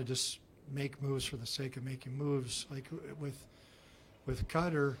think we want to just make moves for the sake of making moves. Like with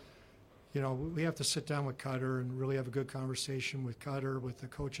Cutter, you know, we have to sit down with Cutter and really have a good conversation with Cutter, with the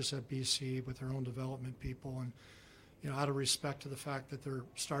coaches at BC, with their own development people, and, you know, out of respect to the fact that they're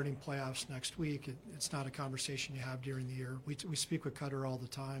starting playoffs next week, it's not a conversation you have during the year. We speak with Cutter all the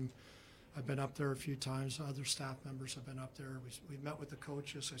time. I've been up there a few times. Other staff members have been up there. We met with the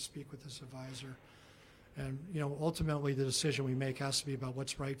coaches. I speak with his advisor. And, you know, ultimately the decision we make has to be about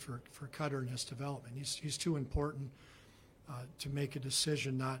what's right for Cutter and his development. He's too important to make a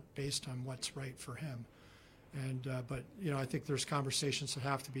decision not based on what's right for him. And but, you know, I think there's conversations that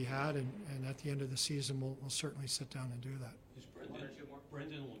have to be had, and at the end of the season we'll certainly sit down and do that. Is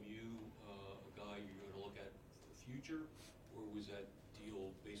Brendan Lemieux a guy you're going to look at for the future, or was that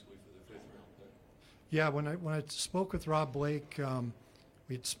deal basically for the 5th round pick? Yeah, when I spoke with Rob Blake,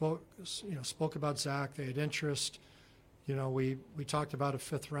 we had spoke about Zach. They had interest. You know, we talked about a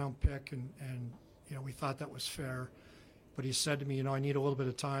 5th round pick, and you know, we thought that was fair. But he said to me, you know, I need a little bit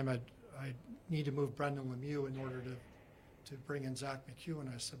of time. I need to move Brendan Lemieux in order to bring in Zach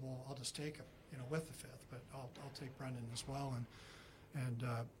McEwen. I said, well, I'll just take him, you know, with the 5th, but I'll take Brendan as well. And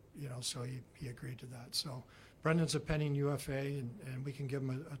you know, so he agreed to that. So Brendan's a pending UFA, and we can give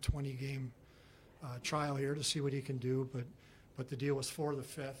him a 20-game trial here to see what he can do. But the deal was for the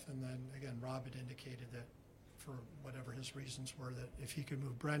 5th, and then again, Rob had indicated that for whatever his reasons were, that if he could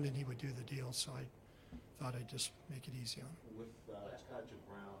move Brendan, he would do the deal. So I thought I'd just make it easy on him. With Patrick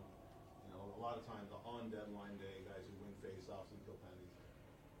Brown, a lot of times on deadline day, guys who win face-offs and kill penalties,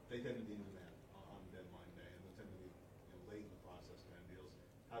 they tend to be in demand on deadline day, and they tend to be late in the process kind of deals.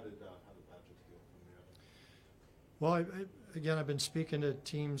 How did Patrick's deal from there? Well, again, I've been speaking to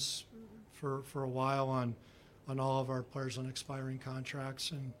teams for a while on all of our players on expiring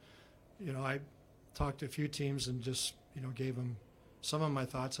contracts, and I talked to a few teams and just gave them some of my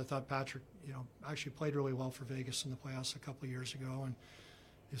thoughts. I thought Patrick actually played really well for Vegas in the playoffs a couple of years ago, and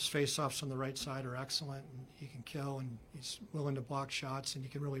his face-offs on the right side are excellent, and he can kill, and he's willing to block shots, and he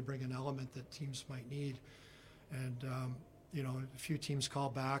can really bring an element that teams might need. And a few teams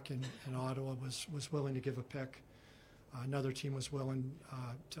called back, and Ottawa was willing to give a pick. Another team was willing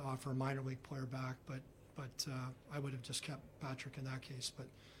to offer a minor league player back, but I would have just kept Patrick in that case. But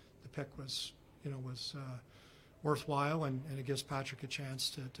the pick was worthwhile, and it gives Patrick a chance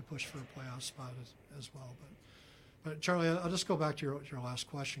to push for a playoff spot as well. But Charlie, I'll just go back to your last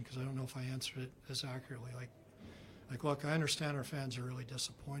question, because I don't know if I answered it as accurately. Like, look, I understand our fans are really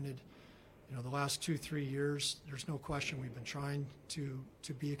disappointed. The last 2-3 years, there's no question we've been trying to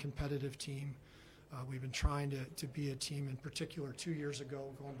be a competitive team. We've been trying to be a team, in particular 2 years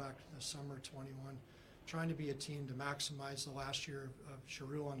ago, going back to the summer 21, trying to be a team to maximize the last year of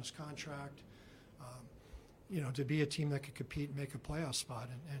Giroux on his contract, to be a team that could compete and make a playoff spot.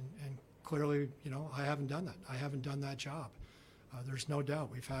 And clearly, I haven't done that. I haven't done that job. There's no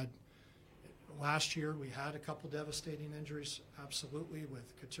doubt. Last year, we had a couple devastating injuries, absolutely,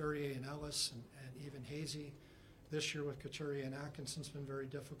 with Couturier and Ellis and even Hazy. This year with Couturier and Atkinson's been very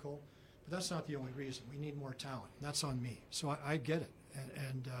difficult. But that's not the only reason. We need more talent, and that's on me. So I get it.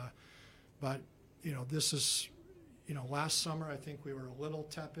 But this is, last summer I think we were a little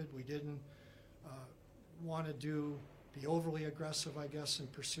tepid. We didn't want to be overly aggressive, I guess, in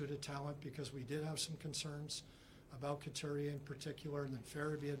pursuit of talent, because we did have some concerns about Couturier in particular, and then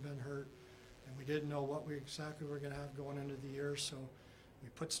Farabee had been hurt, and we didn't know what we exactly were going to have going into the year. So we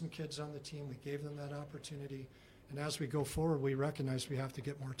put some kids on the team. We gave them that opportunity. And as we go forward, we recognize we have to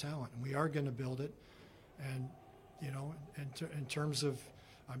get more talent, and we are going to build it. And, in terms of,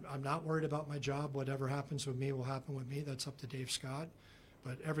 I'm not worried about my job. Whatever happens with me will happen with me. That's up to Dave Scott.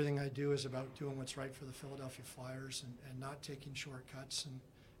 But everything I do is about doing what's right for the Philadelphia Flyers and not taking shortcuts. And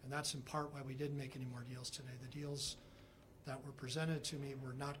that's in part why we didn't make any more deals today. The deals that were presented to me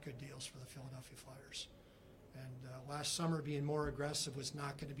were not good deals for the Philadelphia Flyers. And last summer, being more aggressive was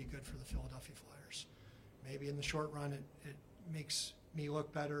not going to be good for the Philadelphia Flyers. Maybe in the short run it makes me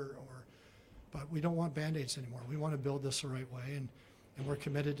look better, but we don't want Band-Aids anymore. We want to build this the right way, and we're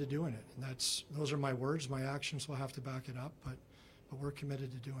committed to doing it. And those are my words. My actions will have to back it up, but we're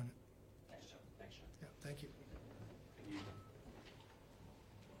committed to doing it. Thanks, John. Thanks, John. Yeah, thank you.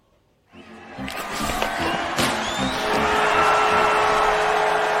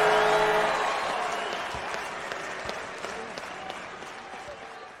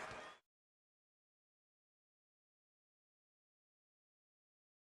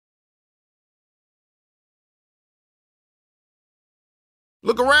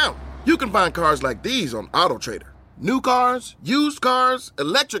 Look around. You can find cars like these on AutoTrader. New cars, used cars,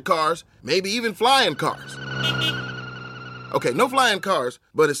 electric cars, maybe even flying cars. Okay, no flying cars,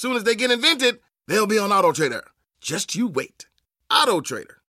 but as soon as they get invented, they'll be on AutoTrader. Just you wait. AutoTrader.